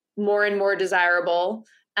are more and more desirable.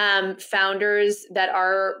 Founders that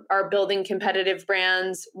are building competitive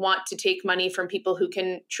brands want to take money from people who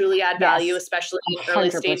can truly add value, especially in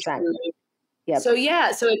early stage food. Yep. So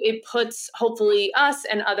it puts hopefully us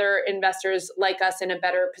and other investors like us in a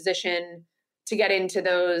better position to get into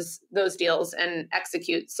those deals and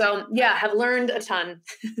execute. So yeah, have learned a ton.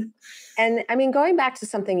 And I mean, going back to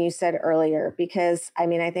something you said earlier, because I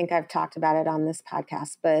mean, I think I've talked about it on this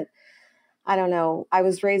podcast, but I don't know, I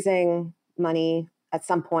was raising money at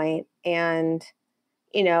some point and,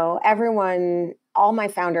 all my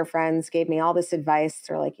founder friends gave me all this advice.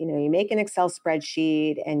 They're like, you make an Excel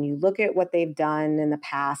spreadsheet and you look at what they've done in the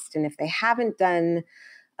past. And if they haven't done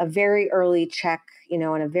a very early check, in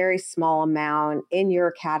a very small amount in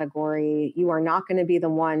your category, you are not going to be the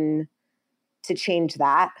one to change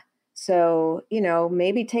that. So,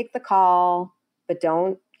 maybe take the call, but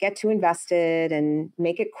don't get too invested and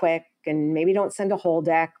make it quick, and maybe don't send a whole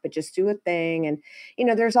deck, but just do a thing. And,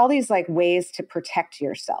 there's all these ways to protect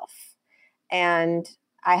yourself. And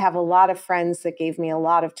I have a lot of friends that gave me a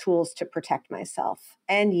lot of tools to protect myself.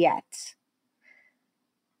 And yet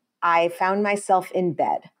I found myself in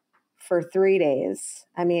bed for 3 days.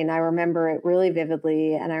 I mean, I remember it really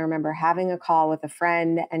vividly. And I remember having a call with a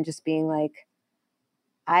friend and just being like,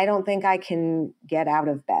 I don't think I can get out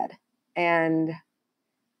of bed. And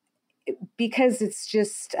because it's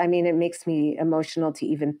just, it makes me emotional to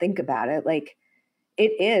even think about it.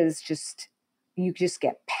 It is just, you just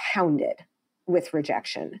get pounded with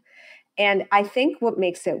rejection. And I think what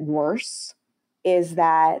makes it worse is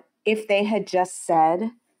that if they had just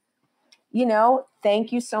said,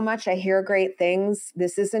 thank you so much, I hear great things.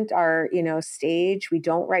 This isn't our, stage. We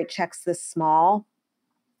don't write checks this small.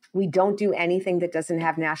 We don't do anything that doesn't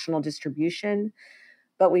have national distribution,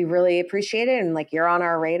 but we really appreciate it. And you're on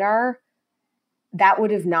our radar. That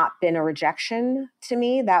would have not been a rejection to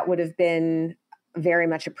me. That would have been very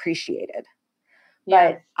much appreciated.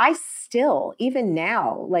 Yeah. But I still, even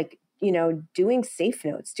now, doing safe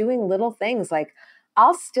notes, doing little things,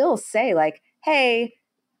 I'll still say hey,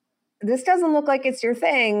 this doesn't look like it's your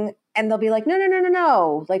thing. And they'll be like,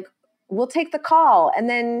 no. We'll take the call. And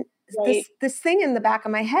then this thing in the back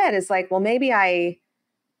of my head is well, maybe I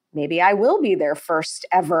will be their first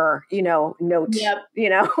ever, note,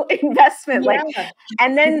 investment. Yeah.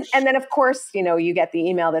 And then of course, you get the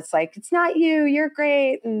email that's it's not you, you're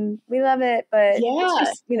great. And we love it. But it's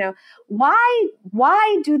just,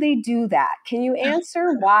 why do they do that? Can you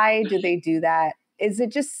answer why do they do that? Is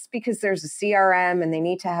it just because there's a CRM and they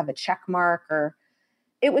need to have a check mark, or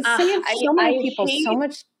it would save so many people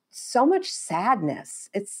so much sadness.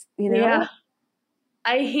 It's, Yeah.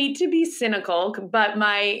 I hate to be cynical, but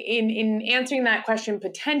in answering that question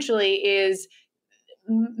potentially is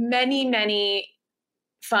many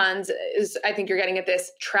funds, I think you're getting at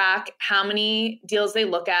this, track how many deals they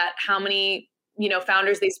look at, how many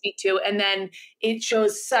founders they speak to, and then it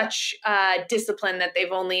shows such discipline that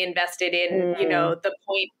they've only invested in the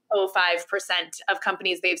 0.05% of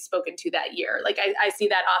companies they've spoken to that year. I see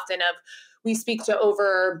that often we speak to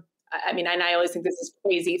over, and I always think this is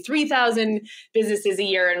crazy, 3,000 businesses a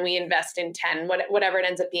year, and we invest in 10, whatever it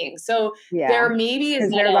ends up being. So there maybe is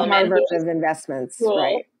that they're the Harvard of investments, cool.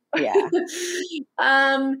 Right? Yeah.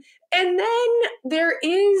 And then there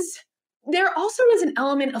also is an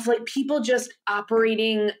element of people just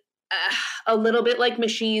operating a little bit like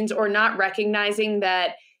machines, or not recognizing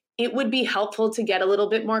that it would be helpful to get a little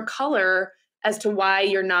bit more color as to why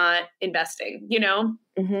you're not investing,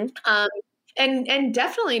 And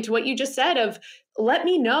definitely to what you just said of, let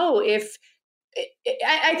me know if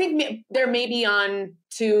I think there may be on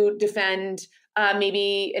to defend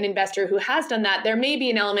maybe an investor who has done that. There may be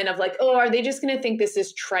an element of like, oh, are they just going to think this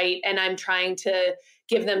is trite? And I'm trying to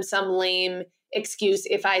give them some lame excuse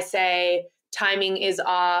if I say timing is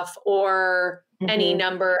off or any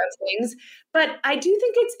number of things. But I do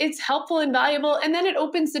think it's helpful and valuable. And then it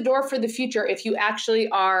opens the door for the future if you actually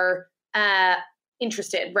are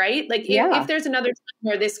interested, right? Like if there's another time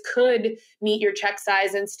where this could meet your check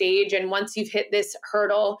size and stage, and once you've hit this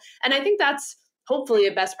hurdle, and I think that's hopefully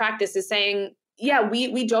a best practice is saying, yeah,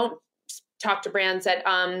 we don't talk to brands that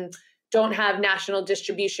don't have national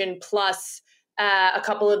distribution plus a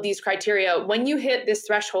couple of these criteria. When you hit this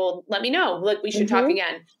threshold, let me know. Like we should talk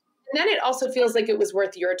again. And then it also feels like it was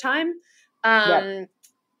worth your time. But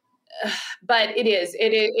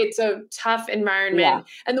it's a tough environment. Yeah.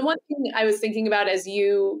 And the one thing I was thinking about as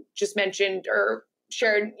you just mentioned or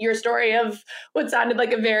shared your story of what sounded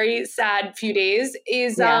like a very sad few days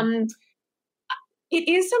is it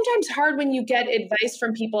is sometimes hard when you get advice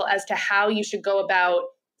from people as to how you should go about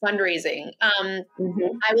fundraising. I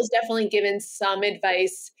was definitely given some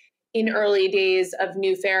advice in early days of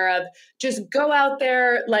New Fair of just go out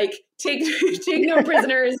there, like take no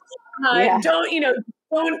prisoners,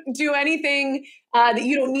 don't do anything that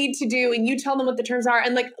you don't need to do, and you tell them what the terms are.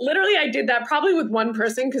 And like literally I did that probably with one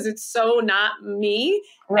person because it's so not me.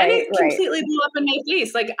 Right, and it completely blew up in my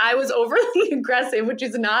face. Like I was overly aggressive, which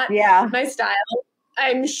is not my style.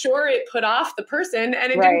 I'm sure it put off the person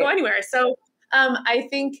and it didn't go anywhere. So I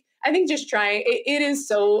think just trying, it is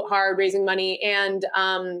so hard raising money and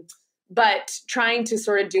but trying to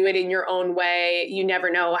sort of do it in your own way, you never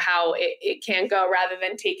know how it can go rather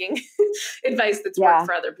than taking advice that's worked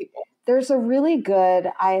for other people. There's a really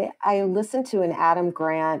good, I listened to an Adam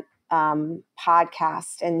Grant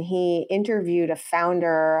podcast, and he interviewed a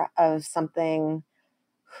founder of something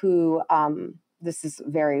who, this is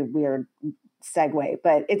very weird segue,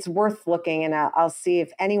 but it's worth looking, and I'll see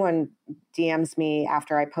if anyone DMs me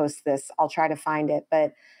after I post this, I'll try to find it.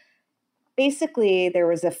 But basically there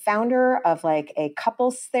was a founder of like a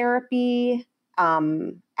couples therapy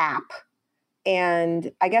app.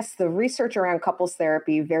 And I guess the research around couples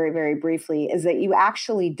therapy, very, very briefly, is that you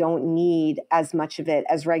actually don't need as much of it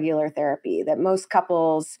as regular therapy, that most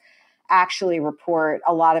couples actually report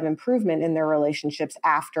a lot of improvement in their relationships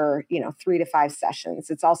after, 3 to 5 sessions.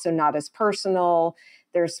 It's also not as personal.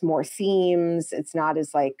 There's more themes. It's not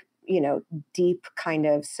as like, deep kind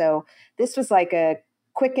of. So this was like a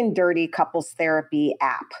quick and dirty couples therapy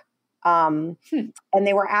app. And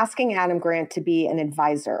they were asking Adam Grant to be an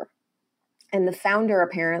advisor. And the founder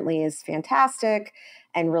apparently is fantastic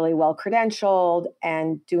and really well credentialed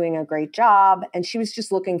and doing a great job. And she was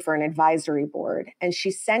just looking for an advisory board. And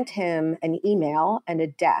she sent him an email and a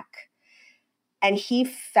deck. And he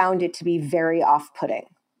found it to be very off-putting.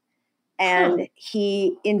 And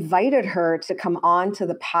he invited her to come on to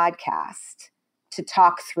the podcast to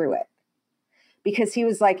talk through it. Because he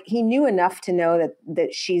was like, he knew enough to know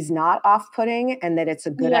that she's not off-putting and that it's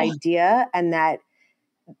a good idea and that,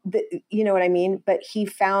 you know what I mean? But he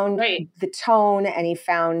found the tone and he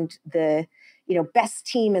found the, best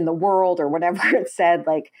team in the world or whatever it said.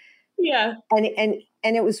 Like, and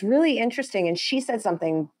it was really interesting. And she said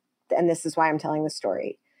something, and this is why I'm telling the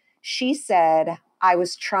story. She said, I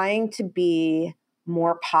was trying to be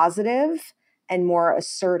more positive and more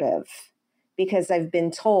assertive because I've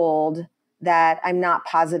been told that I'm not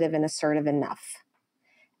positive and assertive enough.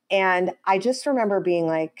 And I just remember being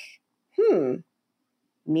like,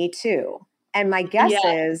 me too. And my guess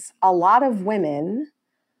is a lot of women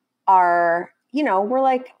are, we're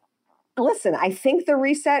like, listen, I think the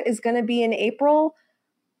reset is going to be in April.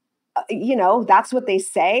 That's what they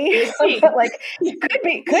say. Like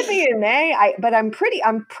could be in May. But I'm pretty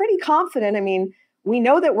confident. I mean, we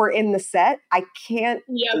know that we're in the set. I can't,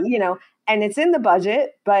 and it's in the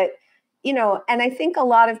budget, but and I think a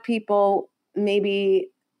lot of people,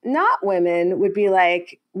 maybe not women, would be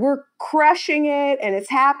like, we're crushing it and it's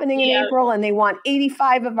happening in April and they want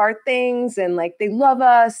 85 of our things and like they love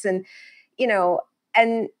us and,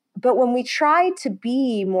 but when we try to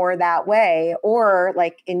be more that way, or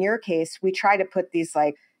like in your case, we try to put these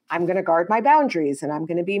like, I'm going to guard my boundaries and I'm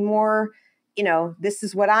going to be more, this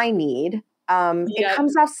is what I need. It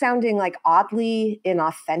comes off sounding like oddly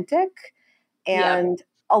inauthentic and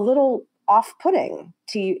a little off-putting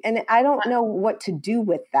to you. And I don't know what to do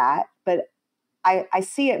with that, but I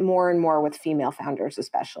see it more and more with female founders,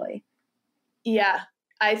 especially. Yeah,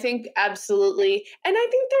 I think absolutely. And I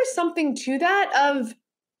think there's something to that of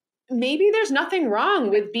maybe there's nothing wrong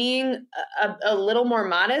with being a little more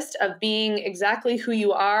modest, of being exactly who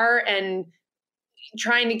you are and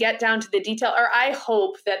trying to get down to the detail, or I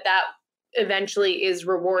hope that eventually is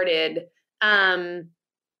rewarded.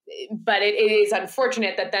 But it is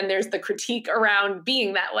unfortunate that then there's the critique around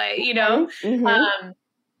being that way, you know? Mm-hmm.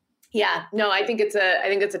 Yeah, no, I think it's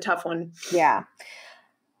a tough one. Yeah.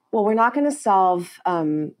 Well, we're not going to solve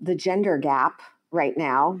the gender gap right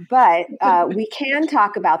now, but we can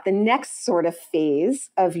talk about the next sort of phase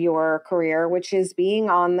of your career, which is being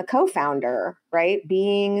on the co-founder, right?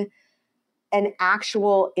 Being an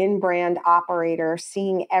actual in-brand operator,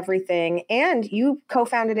 seeing everything. And you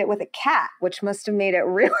co-founded it with a cat, which must have made it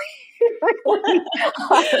really, really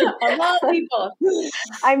hard. A lot of people.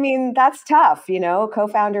 I mean, that's tough,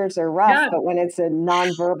 co-founders are rough, Yeah. but when it's a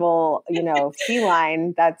nonverbal,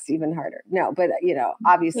 feline, that's even harder. No, but,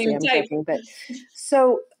 obviously I'm joking. But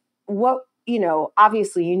so what,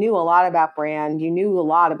 obviously you knew a lot about brand, you knew a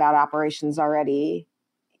lot about operations already.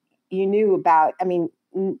 You knew about,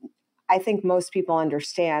 I think most people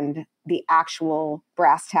understand the actual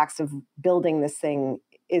brass tacks of building this thing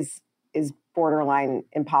is borderline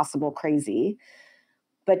impossible crazy.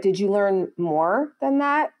 But did you learn more than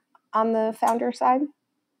that on the founder side?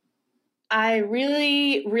 I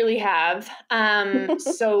really, really have.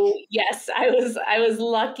 So yes, I was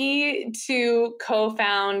lucky to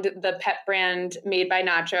co-found the pet brand Made by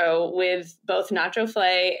Nacho with both Nacho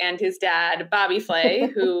Flay and his dad, Bobby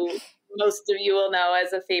Flay, who most of you will know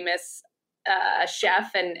as a famous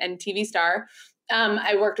chef and TV star.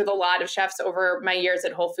 I worked with a lot of chefs over my years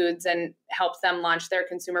at Whole Foods and helped them launch their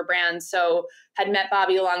consumer brands. So had met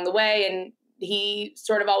Bobby along the way, and he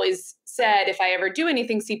sort of always said, if I ever do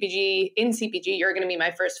anything CPG, you're going to be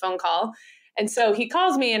my first phone call. And so he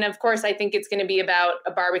calls me, and of course, I think it's going to be about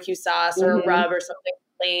a barbecue sauce or a rub or something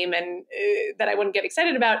lame and that I wouldn't get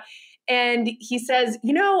excited about. And he says,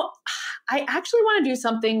 I actually want to do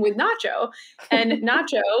something with Nacho. And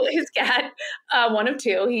Nacho, his cat, one of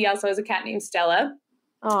two, he also has a cat named Stella.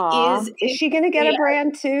 Is she going to get a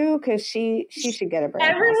brand too? Because she should get a brand.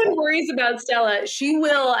 Everyone also worries about Stella. She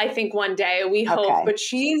will, I think, one day. We hope. But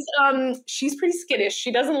she's pretty skittish.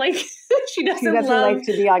 She doesn't like. she doesn't like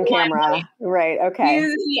to be on camera. Right. Okay.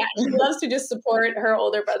 She loves to just support her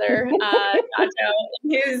older brother, Nacho,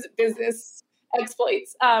 in his business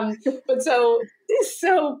exploits. But so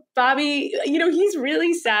Bobby, he's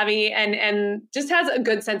really savvy and just has a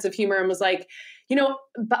good sense of humor and was like,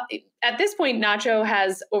 at this point, Nacho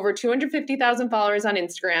has over 250,000 followers on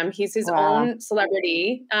Instagram. He's his own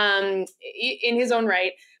celebrity in his own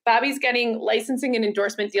right. Bobby's getting licensing and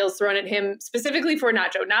endorsement deals thrown at him specifically for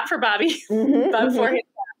Nacho, not for Bobby, but for his cat.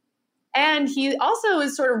 And he also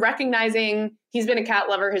is sort of recognizing, he's been a cat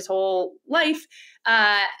lover his whole life,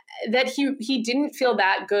 that he didn't feel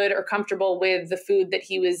that good or comfortable with the food that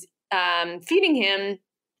he was feeding him,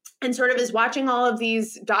 and sort of is watching all of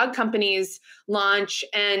these dog companies launch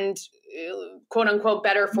and quote unquote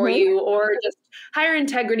better for you or just higher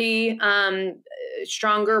integrity,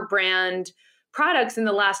 stronger brand products in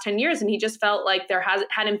the last 10 years. And he just felt like there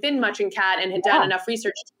hadn't been much in cat and had done enough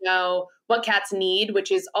research to know what cats need,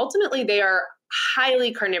 which is ultimately they are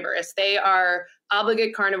highly carnivorous. They are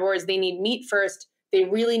obligate carnivores. They need meat first. They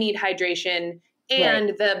really need hydration. And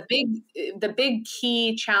the big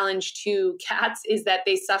key challenge to cats is that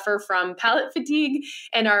they suffer from palate fatigue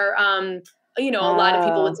and are, a lot of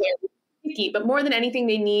people would say picky, but more than anything,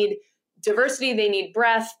 they need diversity, they need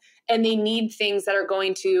breadth, and they need things that are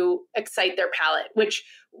going to excite their palate, which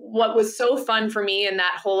what was so fun for me in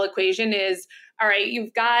that whole equation is, all right,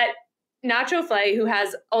 you've got Nacho Flay, who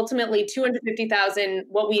has ultimately 250,000,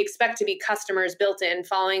 what we expect to be customers built in,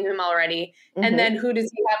 following him already. And then who does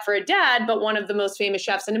he have for a dad, but one of the most famous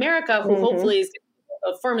chefs in America, who hopefully is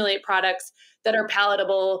going to formulate products that are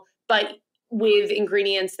palatable, but with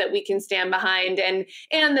ingredients that we can stand behind, and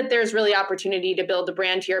that there's really opportunity to build a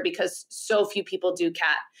brand here because so few people do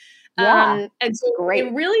cat. And so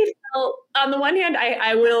it really felt, on the one hand,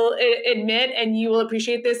 I will admit, and you will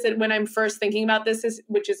appreciate this, that when I'm first thinking about this,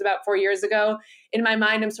 which is about 4 years ago, in my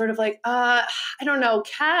mind, I'm sort of like, I don't know,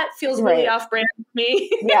 cat feels really off-brand for me.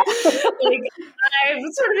 Yeah. Like, I've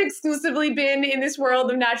sort of exclusively been in this world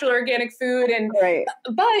of natural organic food.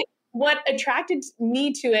 But what attracted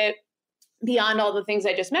me to it, beyond all the things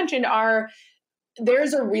I just mentioned, are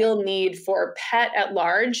there's a real need for pet at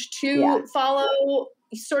large to follow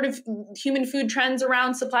sort of human food trends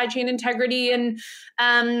around supply chain integrity and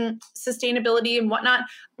sustainability and whatnot,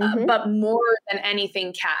 but more than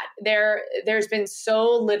anything, cat. There's been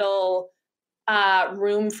so little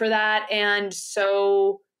room for that, and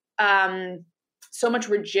so much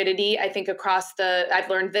rigidity, I think, I've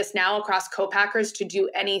learned this now, across co-packers to do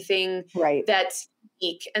anything that's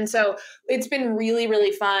unique. And so it's been really,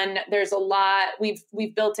 really fun. There's a lot, we've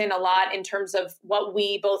built in a lot in terms of what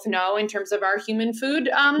we both know in terms of our human food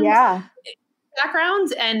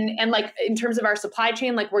backgrounds and like in terms of our supply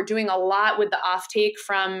chain, like we're doing a lot with the offtake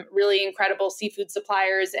from really incredible seafood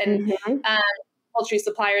suppliers and poultry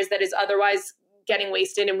suppliers that is otherwise getting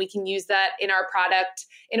wasted, and we can use that in our product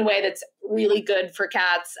in a way that's really good for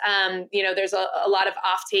cats. There's a lot of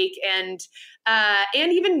offtake and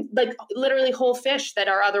even like literally whole fish that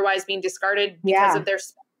are otherwise being discarded because of their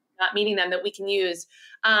not meeting them that we can use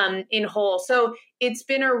in whole. So it's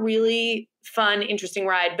been a really fun, interesting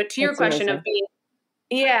ride. But to your question of being,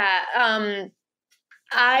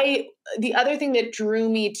 the other thing that drew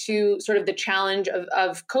me to sort of the challenge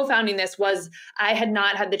of co-founding this was I had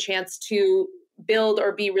not had the chance to build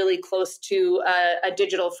or be really close to a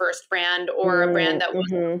digital first brand or a brand that was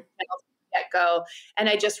get-go. And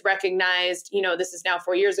I just recognized, this is now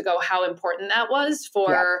 4 years ago, how important that was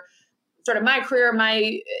for sort of my career,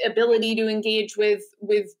 my ability to engage with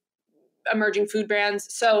emerging food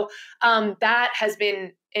brands. So that has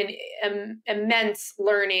been an immense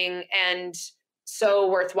learning and so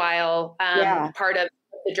worthwhile part of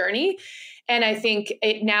the journey. And I think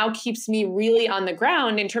it now keeps me really on the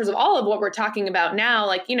ground in terms of all of what we're talking about now.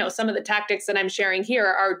 Like, some of the tactics that I'm sharing here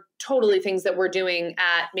are totally things that we're doing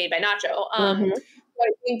at Made by Nacho. So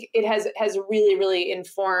I think it has really, really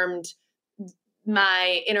informed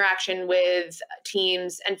my interaction with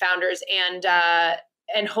teams and founders and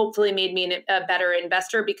hopefully made me a better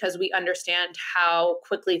investor because we understand how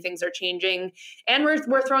quickly things are changing, and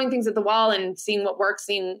we're throwing things at the wall and seeing what works,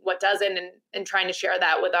 seeing what doesn't, and trying to share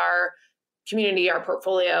that with our community, our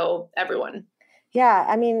portfolio, everyone. Yeah.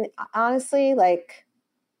 I mean, honestly, like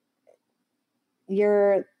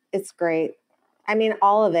it's great. I mean,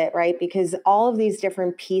 all of it, right? Because all of these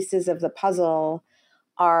different pieces of the puzzle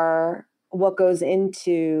are what goes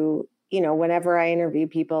into, whenever I interview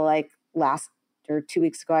people, like last or 2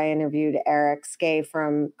 weeks ago, I interviewed Eric Skay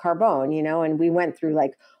from Carbone, and we went through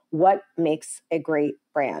like what makes a great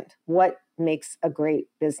brand, what makes a great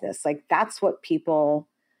business. Like that's what people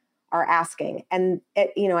are asking. And,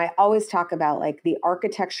 I always talk about like the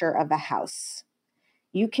architecture of a house.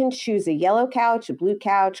 You can choose a yellow couch, a blue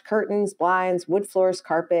couch, curtains, blinds, wood floors,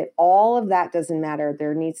 carpet, all of that doesn't matter.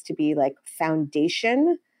 There needs to be like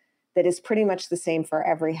foundation that is pretty much the same for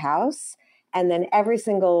every house. And then every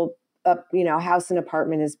single house and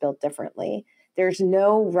apartment is built differently. There's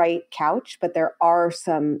no right couch, but there are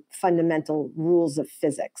some fundamental rules of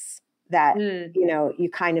physics that, you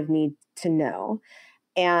kind of need to know.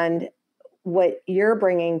 And what you're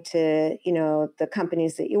bringing to, the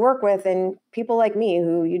companies that you work with and people like me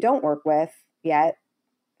who you don't work with yet,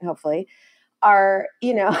 hopefully, are,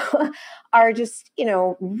 are just,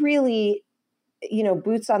 really,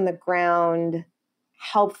 boots on the ground,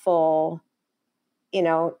 helpful,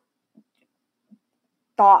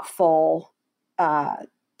 thoughtful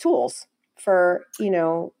tools for,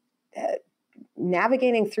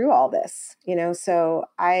 navigating through all this, so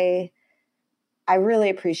I really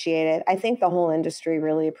appreciate it. I think the whole industry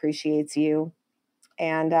really appreciates you.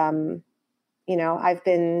 And, I've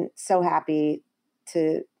been so happy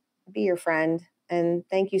to be your friend. And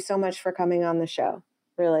thank you so much for coming on the show.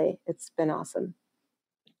 Really, it's been awesome.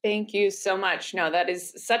 Thank you so much. No, that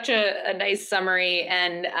is such a nice summary.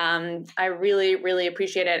 And I really, really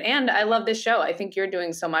appreciate it. And I love this show. I think you're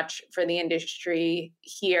doing so much for the industry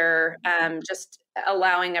here, just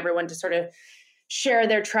allowing everyone to sort of share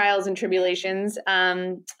their trials and tribulations.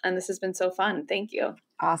 And this has been so fun. Thank you.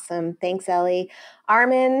 Awesome. Thanks, Ellie.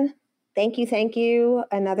 Armin, thank you.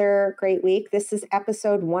 Another great week. This is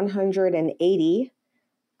episode 180.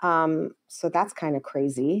 So that's kind of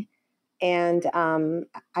crazy. And Ellie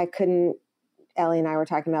and I were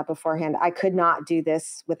talking about beforehand, I could not do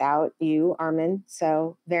this without you, Armin.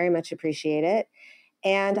 So very much appreciate it.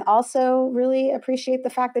 And also really appreciate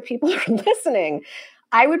the fact that people are listening.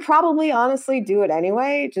 I would probably honestly do it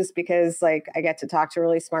anyway, just because like I get to talk to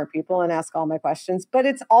really smart people and ask all my questions, but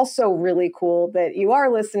it's also really cool that you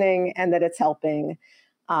are listening and that it's helping.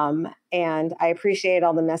 And I appreciate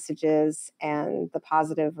all the messages and the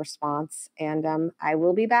positive response. And I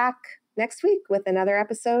will be back next week with another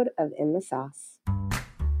episode of In the Sauce.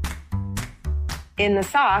 In the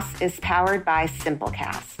Sauce is powered by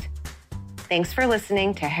Simplecast. Thanks for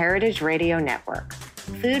listening to Heritage Radio Network,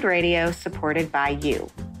 food radio supported by you.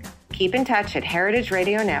 Keep in touch at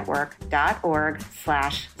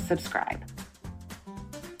heritageradionetwork.org/subscribe.